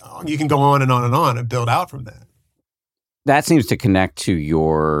you can go on and on and on and build out from that. That seems to connect to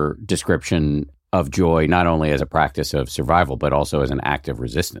your description of joy, not only as a practice of survival, but also as an act of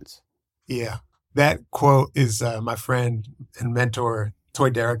resistance. Yeah. That quote is my friend and mentor, Toy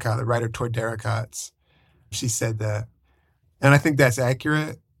Darracott, the writer Toy Darracott's. She said that. And I think that's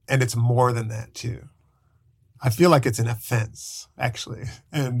accurate. And it's more than that, too. I feel like it's an offense, actually.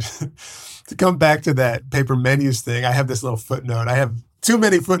 And to come back to that paper menus thing, I have this little footnote. I have too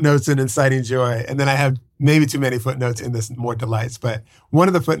many footnotes in Inciting Joy, and then I have maybe too many footnotes in this More Delights. But one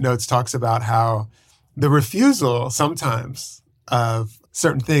of the footnotes talks about how the refusal sometimes of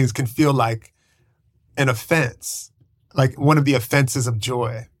certain things can feel like an offense, like one of the offenses of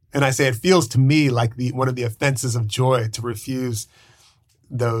joy. And I say it feels to me like one of the offenses of joy to refuse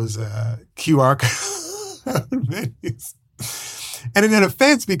those QR menus. And in an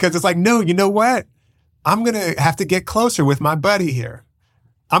offense because it's like, no, you know what? I'm going to have to get closer with my buddy here.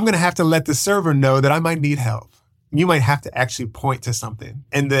 I'm going to have to let the server know that I might need help. You might have to actually point to something.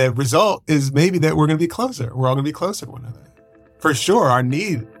 And the result is maybe that we're going to be closer. We're all going to be closer to one another. For sure, our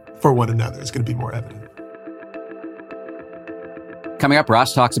need for one another is going to be more evident. Coming up,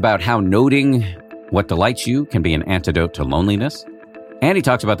 Ross talks about how noting what delights you can be an antidote to loneliness. And he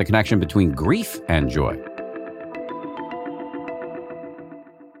talks about the connection between grief and joy.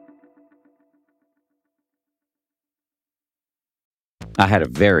 I had a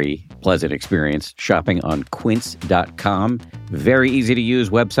very pleasant experience shopping on Quince.com. Very easy to use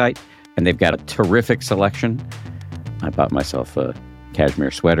website, and they've got a terrific selection. I bought myself a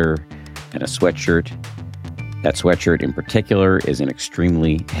cashmere sweater and a sweatshirt. That sweatshirt in particular is an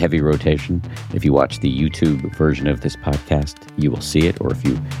extremely heavy rotation. If you watch the YouTube version of this podcast, you will see it. Or if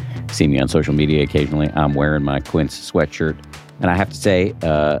you see me on social media occasionally, I'm wearing my Quince sweatshirt. And I have to say,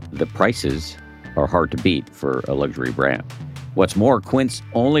 the prices are hard to beat for a luxury brand. What's more, Quince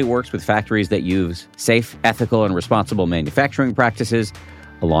only works with factories that use safe, ethical, and responsible manufacturing practices,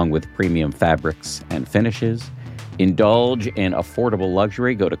 along with premium fabrics and finishes. Indulge in affordable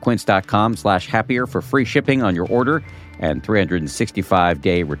luxury. Go to quince.com/happier for free shipping on your order and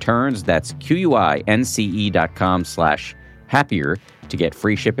 365-day returns. That's QUINCE.com/happier to get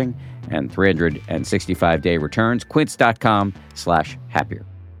free shipping and 365-day returns. Quince.com/happier.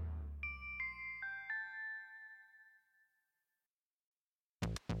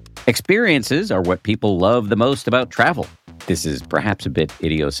 Experiences are what people love the most about travel. This is perhaps a bit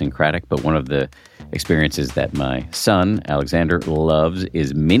idiosyncratic, but one of the experiences that my son, Alexander, loves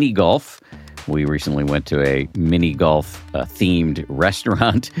is mini golf. We recently went to a mini golf themed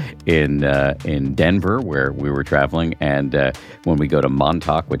restaurant in Denver where we were traveling. And when we go to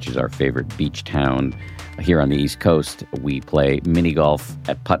Montauk, which is our favorite beach town here on the East Coast, we play mini golf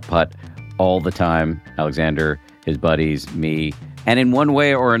at putt-putt all the time. Alexander, his buddies, me, And in one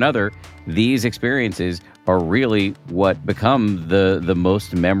way or another, these experiences are really what become the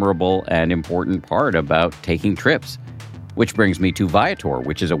most memorable and important part about taking trips. Which brings me to Viator,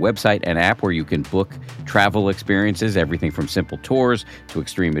 which is a website and app where you can book travel experiences, everything from simple tours to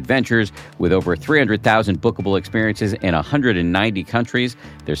extreme adventures. With over 300,000 bookable experiences in 190 countries,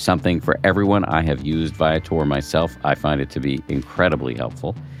 there's something for everyone. I have used Viator myself. I find it to be incredibly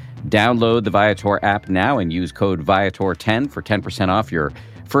helpful. Download the Viator app now and use code Viator10 for 10% off your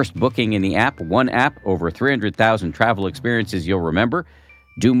first booking in the app. One app, over 300,000 travel experiences you'll remember.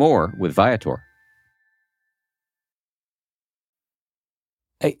 Do more with Viator.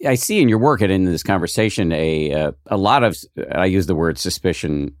 I see in your work and in this conversation a lot of, I used the word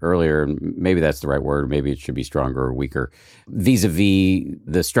suspicion earlier, maybe that's the right word, maybe it should be stronger or weaker, vis-a-vis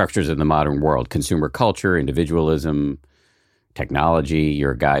the structures of the modern world, consumer culture, individualism, technology.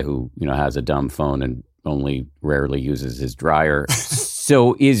 You're a guy who, has a dumb phone and only rarely uses his dryer.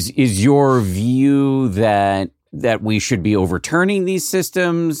 So is your view that we should be overturning these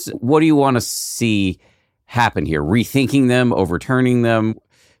systems? What do you want to see happen here? Rethinking them, overturning them?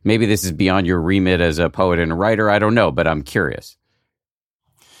 Maybe this is beyond your remit as a poet and a writer. I don't know, but I'm curious.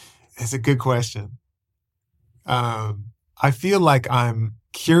 It's a good question. I feel like I'm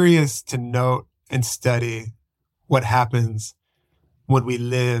curious to note and study what happens when we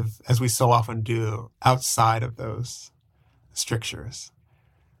live, as we so often do, outside of those strictures.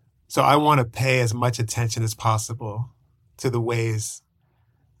 So I want to pay as much attention as possible to the ways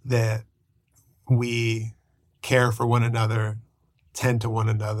that we care for one another, tend to one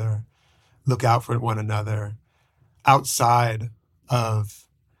another, look out for one another, outside of,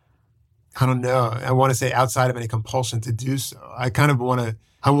 I don't know, I want to say outside of any compulsion to do so. I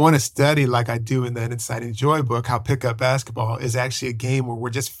want to study, like I do in that Inciting Joy book, how pickup basketball is actually a game where we're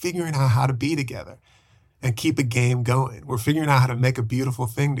just figuring out how to be together and keep a game going. We're figuring out how to make a beautiful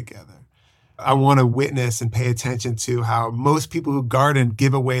thing together. I want to witness and pay attention to how most people who garden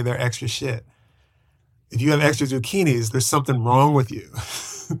give away their extra shit. If you have extra zucchinis, there's something wrong with you.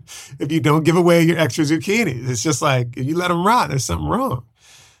 If you don't give away your extra zucchinis, it's just like, if you let them rot, there's something wrong.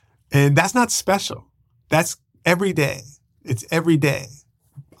 And that's not special. That's every day. It's every day.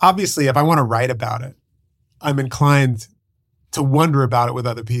 Obviously, if I want to write about it, I'm inclined to wonder about it with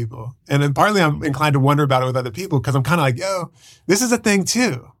other people. And then partly I'm inclined to wonder about it with other people because I'm kind of like, yo, this is a thing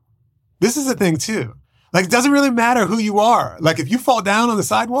too. This is a thing too. Like, it doesn't really matter who you are. Like, if you fall down on the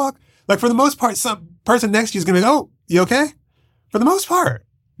sidewalk, like, for the most part, some person next to you is going to be, oh, you okay? For the most part,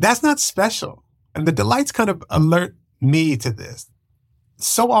 that's not special. And the delights kind of alert me to this.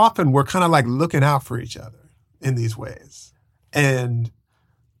 So often we're kind of like looking out for each other in these ways. And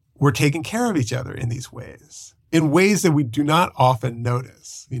we're taking care of each other in these ways that we do not often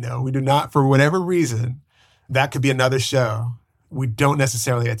notice. We do not, for whatever reason, that could be another show we don't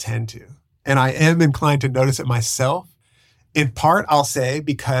necessarily attend to. And I am inclined to notice it myself. In part, I'll say,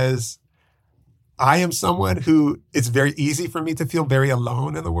 because I am someone who, it's very easy for me to feel very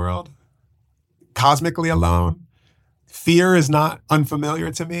alone in the world, cosmically alone. Fear is not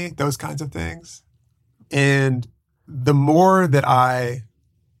unfamiliar to me, those kinds of things. And the more that I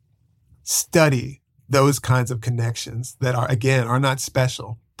study those kinds of connections that are not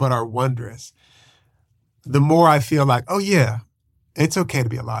special, but are wondrous, the more I feel like, oh yeah, it's okay to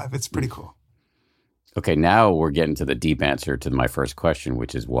be alive. It's pretty cool. Okay, now we're getting to the deep answer to my first question,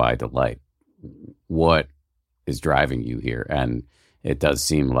 which is why delight? What is driving you here? And it does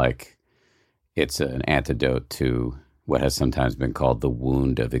seem like it's an antidote to what has sometimes been called the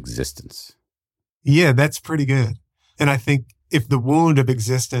wound of existence. Yeah, that's pretty good. And I think if the wound of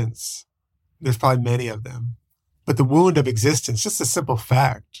existence, there's probably many of them, but the wound of existence, just a simple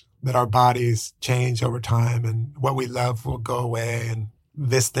fact that our bodies change over time and what we love will go away and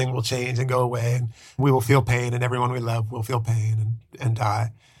this thing will change and go away and we will feel pain and everyone we love will feel pain and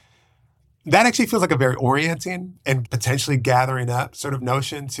die. That actually feels like a very orienting and potentially gathering up sort of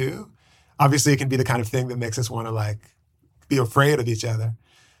notion too. Obviously, it can be the kind of thing that makes us want to like be afraid of each other.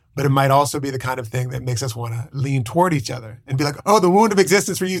 But it might also be the kind of thing that makes us want to lean toward each other and be like, oh, the wound of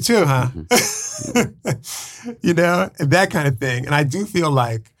existence for you too, huh? Mm-hmm. And that kind of thing. And I do feel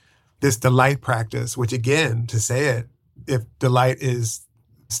like this delight practice, which again, to say it, if delight is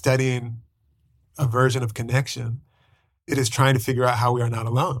studying a version of connection, it is trying to figure out how we are not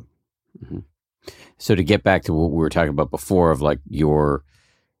alone. Mm-hmm. So to get back to what we were talking about before of like your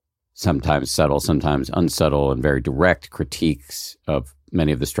sometimes subtle, sometimes unsubtle and very direct critiques of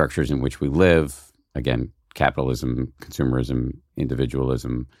many of the structures in which we live, again, capitalism, consumerism,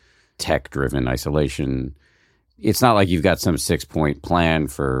 individualism, tech-driven isolation, It's not like you've got some 6-point plan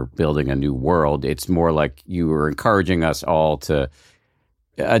for building a new world. It's more like you are encouraging us all to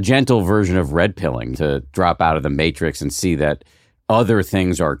a gentle version of red pilling, to drop out of the matrix and see that other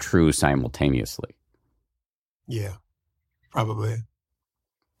things are true simultaneously. Yeah, probably.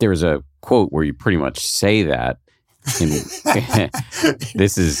 There's a quote where you pretty much say that.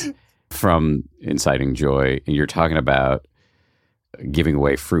 This is from Inciting Joy, and you're talking about giving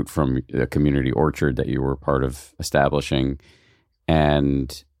away fruit from the community orchard that you were part of establishing.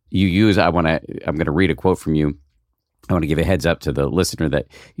 And you use, I'm going to read a quote from you. I want to give a heads up to the listener that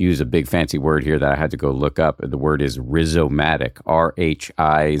you use a big fancy word here that I had to go look up. The word is rhizomatic,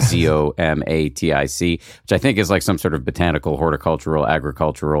 RHIZOMATIC, which I think is like some sort of botanical, horticultural,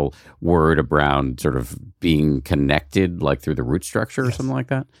 agricultural word around sort of being connected, like through the root structure or something like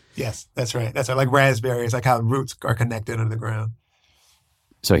that. Yes, that's right. That's right. Like raspberries, like how roots are connected under the ground.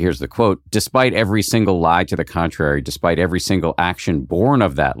 So here's the quote. Despite every single lie to the contrary, despite every single action born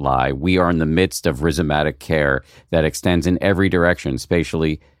of that lie, we are in the midst of rhizomatic care that extends in every direction,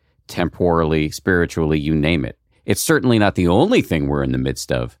 spatially, temporally, spiritually, you name it. It's certainly not the only thing we're in the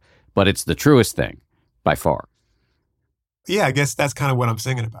midst of, but it's the truest thing by far. Yeah, I guess that's kind of what I'm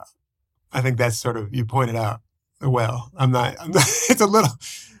singing about. I think that's sort of, you pointed out well. I'm not it's a little,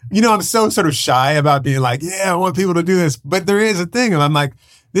 I'm so sort of shy about being like, yeah, I want people to do this. But there is a thing. And I'm like,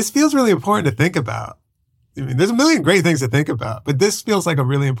 this feels really important to think about. I mean, there's a million great things to think about, but this feels like a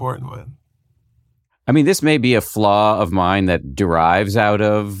really important one. I mean, this may be a flaw of mine that derives out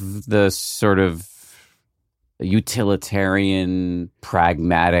of the sort of utilitarian,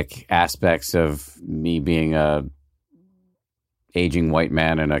 pragmatic aspects of me being a aging white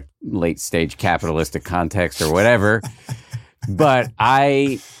man in a late stage capitalistic context or whatever. But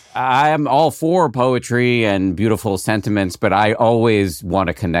I am all for poetry and beautiful sentiments, but I always want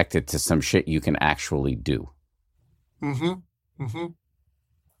to connect it to some shit you can actually do. Mm-hmm. Mm-hmm.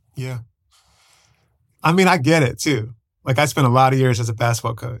 Yeah. I mean, I get it too. Like, I spent a lot of years as a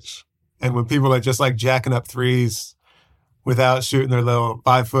basketball coach. And when people are just like jacking up threes without shooting their little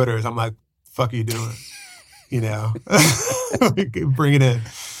 5-footers, I'm like, fuck are you doing? Bring it in.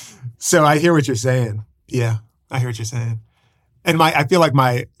 So I hear what you're saying. Yeah, I hear what you're saying. And I feel like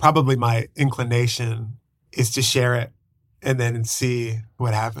my inclination is to share it and then see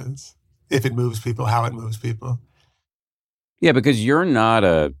what happens. If it moves people, how it moves people. Yeah, because you're not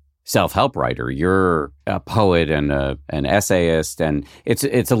a self-help writer. You're a poet and an essayist. And it's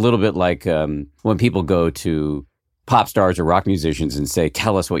a little bit like when people go to pop stars or rock musicians and say,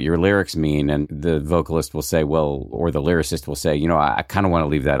 tell us what your lyrics mean. And the vocalist will say, well, or the lyricist will say, I kind of want to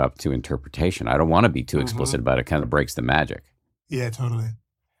leave that up to interpretation. I don't want to be too explicit about it. It kind of breaks the magic. Yeah, totally.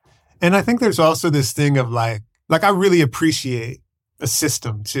 And I think there's also this thing of like I really appreciate a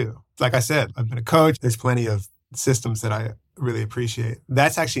system too. Like I said, I've been a coach. There's plenty of systems that I really appreciate.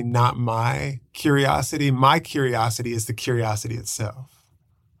 That's actually not my curiosity. My curiosity is the curiosity itself.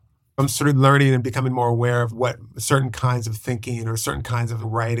 I'm sort of learning and becoming more aware of what certain kinds of thinking or certain kinds of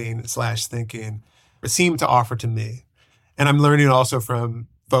writing / thinking seem to offer to me. And I'm learning also from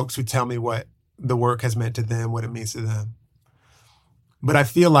folks who tell me what the work has meant to them, what it means to them. But I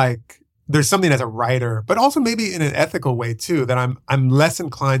feel like there's something as a writer, but also maybe in an ethical way too, that I'm less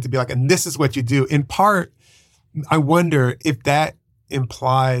inclined to be like, and this is what you do. In part, I wonder if that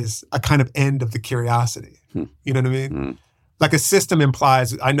implies a kind of end of the curiosity. You know what I mean? Like a system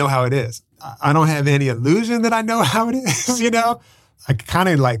implies, I know how it is. I don't have any illusion that I know how it is, I kind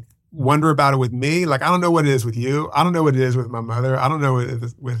of like wonder about it with me. Like, I don't know what it is with you. I don't know what it is with my mother. I don't know what it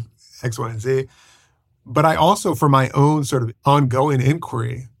is with X, Y, and Z. But I also, for my own sort of ongoing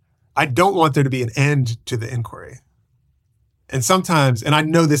inquiry, I don't want there to be an end to the inquiry. And sometimes, and I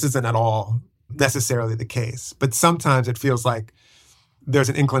know this isn't at all necessarily the case, but sometimes it feels like there's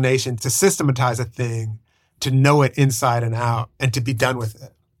an inclination to systematize a thing, to know it inside and out, and to be done with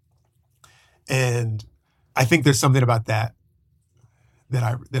it. And I think there's something about that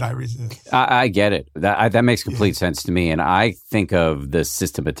I resist. I get it. That makes complete sense to me. And I think of the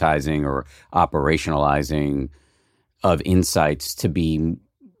systematizing or operationalizing of insights to be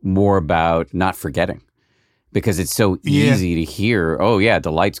more about not forgetting, because it's so easy to hear, oh yeah,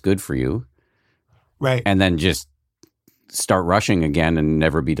 delight's good for you. Right. And then just start rushing again and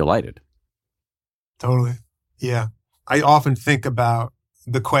never be delighted. Totally. Yeah. I often think about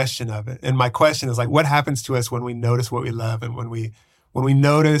the question of it. And my question is like, what happens to us when we notice what we love and when we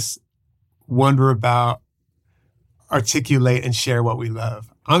notice, wonder about, articulate, and share what we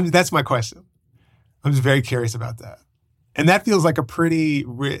love? That's my question. I'm just very curious about that. And that feels like a pretty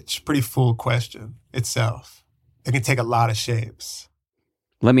rich, pretty full question itself. It can take a lot of shapes.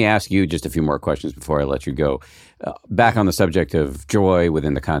 Let me ask you just a few more questions before I let you go. Back on the subject of joy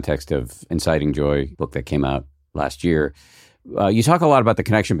within the context of Inciting Joy, book that came out last year. You talk a lot about the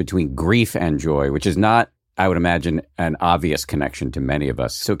connection between grief and joy, which is not, I would imagine, an obvious connection to many of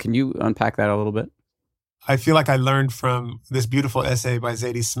us. So can you unpack that a little bit? I feel like I learned from this beautiful essay by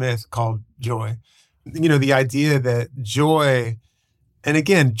Zadie Smith called Joy. You know, the idea that joy, and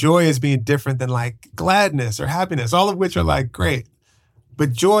again, joy is being different than like gladness or happiness, all of which are like great.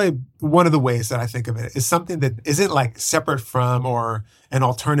 But joy, one of the ways that I think of it, is something that isn't like separate from or an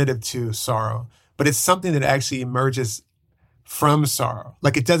alternative to sorrow, but it's something that actually emerges from sorrow.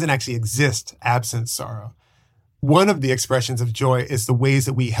 Like it doesn't actually exist absent sorrow. One of the expressions of joy is the ways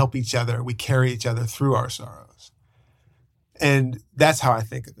that we help each other, we carry each other through our sorrows. And that's how I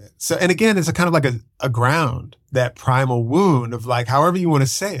think of it. So, and again, it's a kind of like a ground, that primal wound of like, however you want to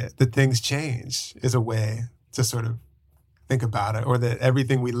say it, that things change is a way to sort of think about it, or that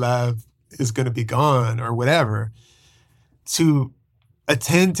everything we love is going to be gone or whatever. To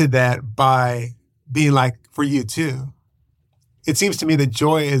attend to that by being like, for you too. It seems to me that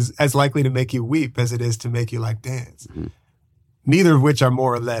joy is as likely to make you weep as it is to make you like dance. Mm-hmm. Neither of which are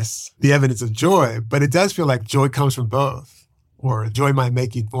more or less the evidence of joy, but it does feel like joy comes from both, or joy might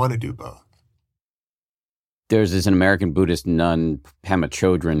make you want to do both. There's this an American Buddhist nun, Pema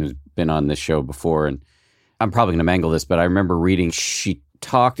Chodron, who's been on this show before, and I'm probably going to mangle this, but I remember reading, she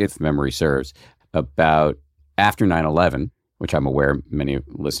talked, if memory serves, about after 9/11, which I'm aware many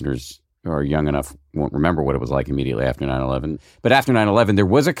listeners who are young enough won't remember what it was like immediately after 9/11. But after 9/11, there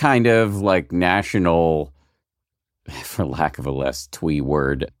was a kind of like national, for lack of a less twee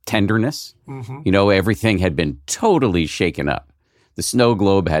word, tenderness. Mm-hmm. You know, everything had been totally shaken up. The snow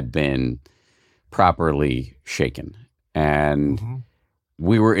globe had been properly shaken. And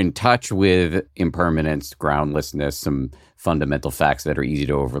we were in touch with impermanence, groundlessness, some fundamental facts that are easy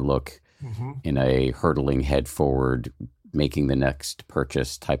to overlook in a hurtling head forward, making the next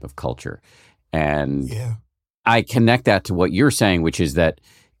purchase type of culture. And I connect that to what you're saying, which is that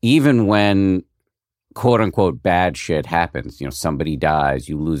even when quote unquote bad shit happens, you know, somebody dies,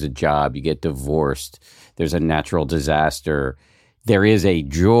 you lose a job, you get divorced, there's a natural disaster, there is a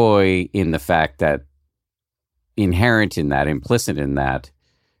joy in the fact that inherent in that, implicit in that,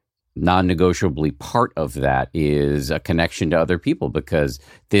 non-negotiably part of that is a connection to other people, because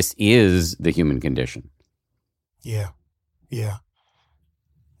this is the human condition. Yeah.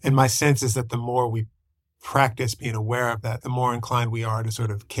 And my sense is that the more we practice being aware of that, the more inclined we are to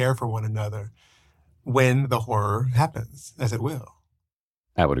sort of care for one another when the horror happens, as it will.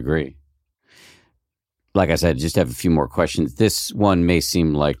 I would agree. Like I said, just have a few more questions. This one may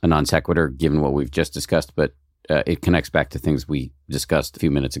seem like a non sequitur given what we've just discussed, but it connects back to things we discussed a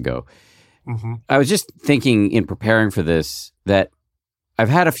few minutes ago. Mm-hmm. I was just thinking in preparing for this that I've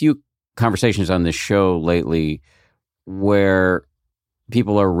had a few conversations on this show lately where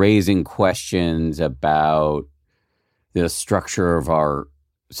people are raising questions about the structure of our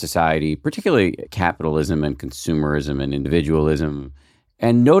society, particularly capitalism and consumerism and individualism,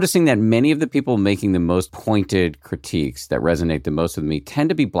 and noticing that many of the people making the most pointed critiques that resonate the most with me tend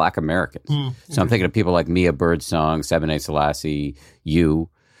to be Black Americans. Mm-hmm. So I'm thinking of people like Mia Birdsong, Sebene Selassie, you,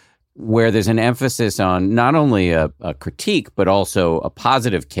 where there's an emphasis on not only a critique, but also a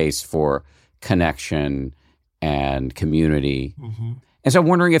positive case for connection and community. Mm-hmm. And so I'm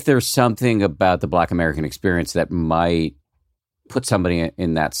wondering if there's something about the Black American experience that might put somebody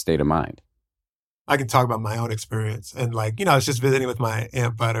in that state of mind. I can talk about my own experience. And like, you know, I was just visiting with my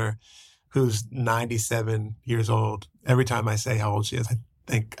Aunt Butter, who's 97 years old. Every time I say how old she is, I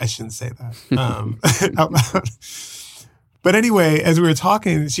think I shouldn't say that out loud. But anyway, as we were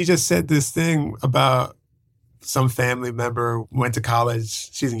talking, she just said this thing about some family member went to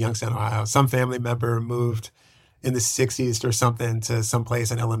college. She's in Youngstown, Ohio. Some family member moved in the 60s or something to someplace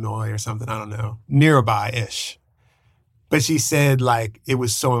in Illinois or something, I don't know, nearby-ish. But she said, like, it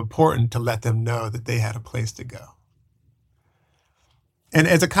was so important to let them know that they had a place to go. And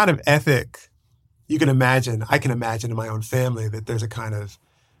as a kind of ethic, I can imagine in my own family that there's a kind of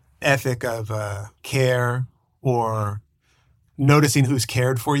ethic of care, or noticing who's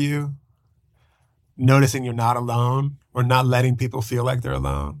cared for you, noticing you're not alone, or not letting people feel like they're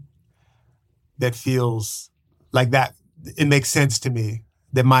alone. That feels like that. It makes sense to me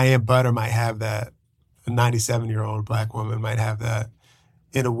that my Aunt Butter might have that. A 97-year-old Black woman might have that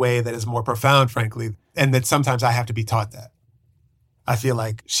in a way that is more profound, frankly, and that sometimes I have to be taught that. I feel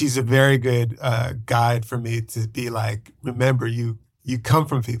like she's a very good guide for me to be like, remember, you come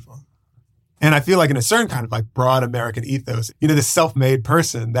from people. And I feel like in a certain kind of like broad American ethos, you know, the self-made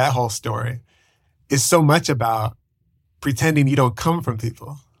person, that whole story is so much about pretending you don't come from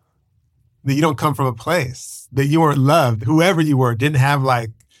people, that you don't come from a place, that you weren't loved, whoever you were, didn't have like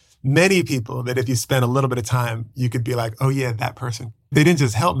many people that if you spent a little bit of time, you could be like, oh yeah, that person. They didn't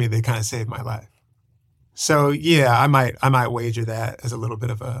just help me, they kind of saved my life. So yeah, I might wager that as a little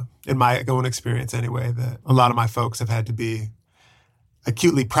bit of in my own experience anyway, that a lot of my folks have had to be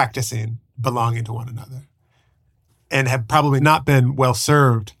acutely practicing belonging to one another and have probably not been well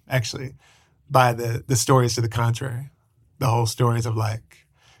served actually by the stories to the contrary. The whole stories of like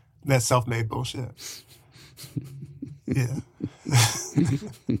that self-made bullshit. Yeah.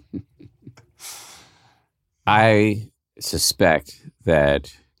 I suspect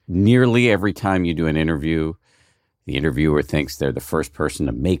that nearly every time you do an interview, the interviewer thinks they're the first person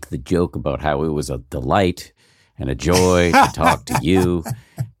to make the joke about how it was a delight and a joy to talk to you.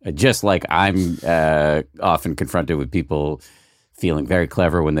 Just like I'm often confronted with people feeling very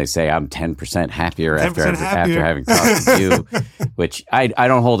clever when they say I'm 10% happier after having talked to you, which I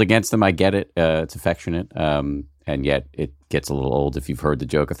don't hold against them. I get it. It's affectionate. And yet it gets a little old if you've heard the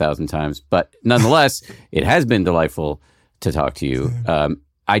joke 1,000 times. But nonetheless, it has been delightful to talk to you.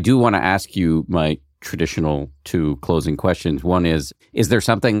 I do want to ask you my traditional 2 closing questions. One is there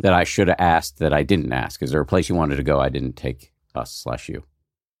something that I should have asked that I didn't ask? Is there a place you wanted to go I didn't take us/you?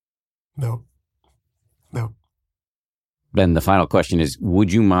 No. Then the final question is,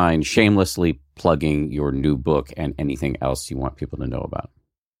 would you mind shamelessly plugging your new book and anything else you want people to know about?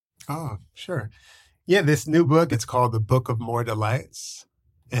 Oh, sure. Yeah, this new book, it's called The Book of More Delights.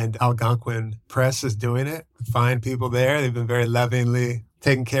 And Algonquin Press is doing it. Fine people there. They've been very lovingly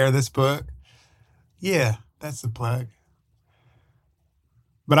taking care of this book. Yeah, that's the plug.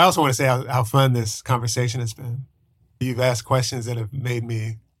 But I also want to say how fun this conversation has been. You've asked questions that have made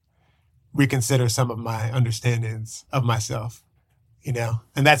me reconsider some of my understandings of myself, you know?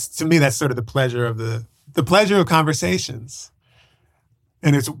 And that's, to me, that's sort of the pleasure of the pleasure of conversations.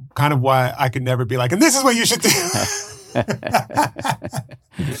 And it's kind of why I could never be like, and this is what you should do.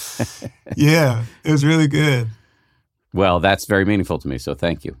 Yeah, it was really good. Well, that's very meaningful to me, so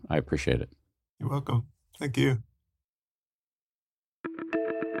thank you. I appreciate it. You're welcome. Thank you.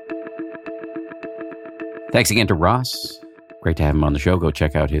 Thanks again to Ross. Great to have him on the show. Go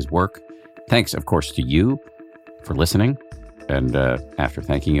check out his work. Thanks, of course, to you for listening. And after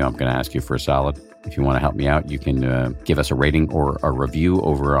thanking you, I'm going to ask you for a solid. If you want to help me out, you can give us a rating or a review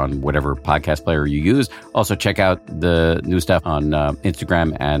over on whatever podcast player you use. Also, check out the new stuff on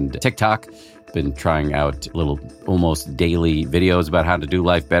Instagram and TikTok. Been trying out little almost daily videos about how to do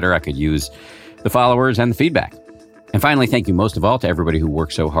life better. I could use the followers and the feedback. And finally, thank you most of all to everybody who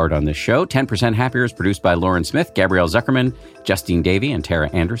worked so hard on this show. 10% Happier is produced by Lauren Smith, Gabrielle Zuckerman, Justine Davey, and Tara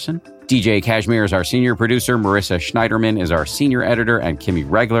Anderson. DJ Kashmir is our senior producer. Marissa Schneiderman is our senior editor. And Kimmy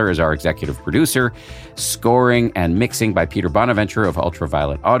Regler is our executive producer. Scoring and mixing by Peter Bonaventure of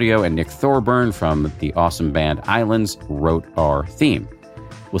Ultraviolet Audio. And Nick Thorburn from the awesome band Islands wrote our theme.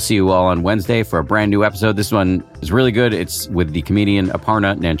 We'll see you all on Wednesday for a brand new episode. This one is really good. It's with the comedian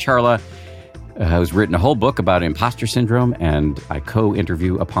Aparna Nancharla, who's written a whole book about imposter syndrome, and I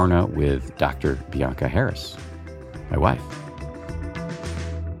co-interview Aparna with Dr. Bianca Harris, my wife.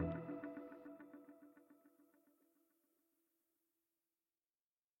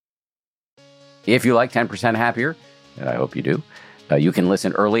 If you like 10% Happier, and I hope you do, you can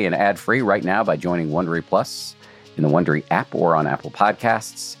listen early and ad-free right now by joining Wondery Plus in the Wondery app or on Apple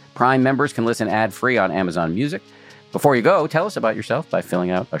Podcasts. Prime members can listen ad-free on Amazon Music. Before you go, tell us about yourself by filling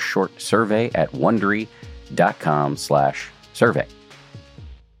out a short survey at Wondery.com/survey.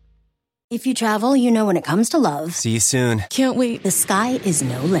 If you travel, you know when it comes to love. See you soon. Can't wait. The sky is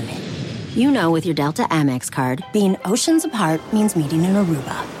no limit. You know with your Delta Amex card, being oceans apart means meeting in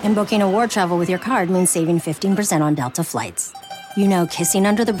Aruba. And booking award travel with your card means saving 15% on Delta flights. You know kissing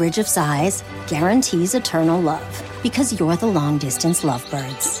under the Bridge of Sighs guarantees eternal love. Because you're the long-distance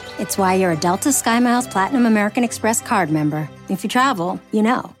lovebirds. It's why you're a Delta SkyMiles Platinum American Express card member. If you travel, you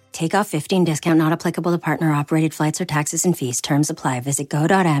know. Take off 15 discount not applicable to partner-operated flights or taxes and fees. Terms apply. Visit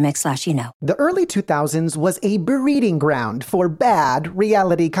go.amex/you-know. The early 2000s was a breeding ground for bad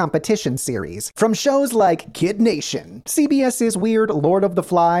reality competition series. From shows like Kid Nation, CBS's weird Lord of the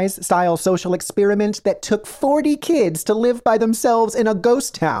Flies style social experiment that took 40 kids to live by themselves in a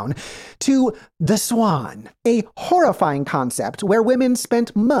ghost town, to The Swan, a horrifying concept where women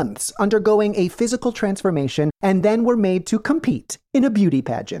spent months undergoing a physical transformation and then were made to compete in a beauty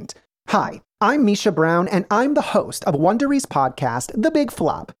pageant. Hi, I'm Misha Brown, and I'm the host of Wondery's podcast, The Big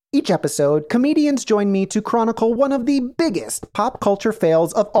Flop. Each episode, comedians join me to chronicle one of the biggest pop culture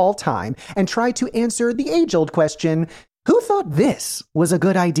fails of all time and try to answer the age-old question, who thought this was a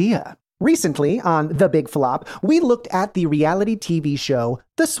good idea? Recently, on The Big Flop, we looked at the reality TV show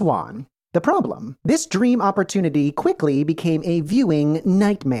The Swan. The problem? This dream opportunity quickly became a viewing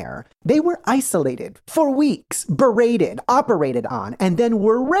nightmare. They were isolated for weeks, berated, operated on, and then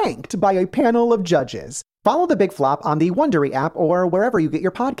were ranked by a panel of judges. Follow The Big Flop on the Wondery app or wherever you get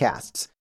your podcasts.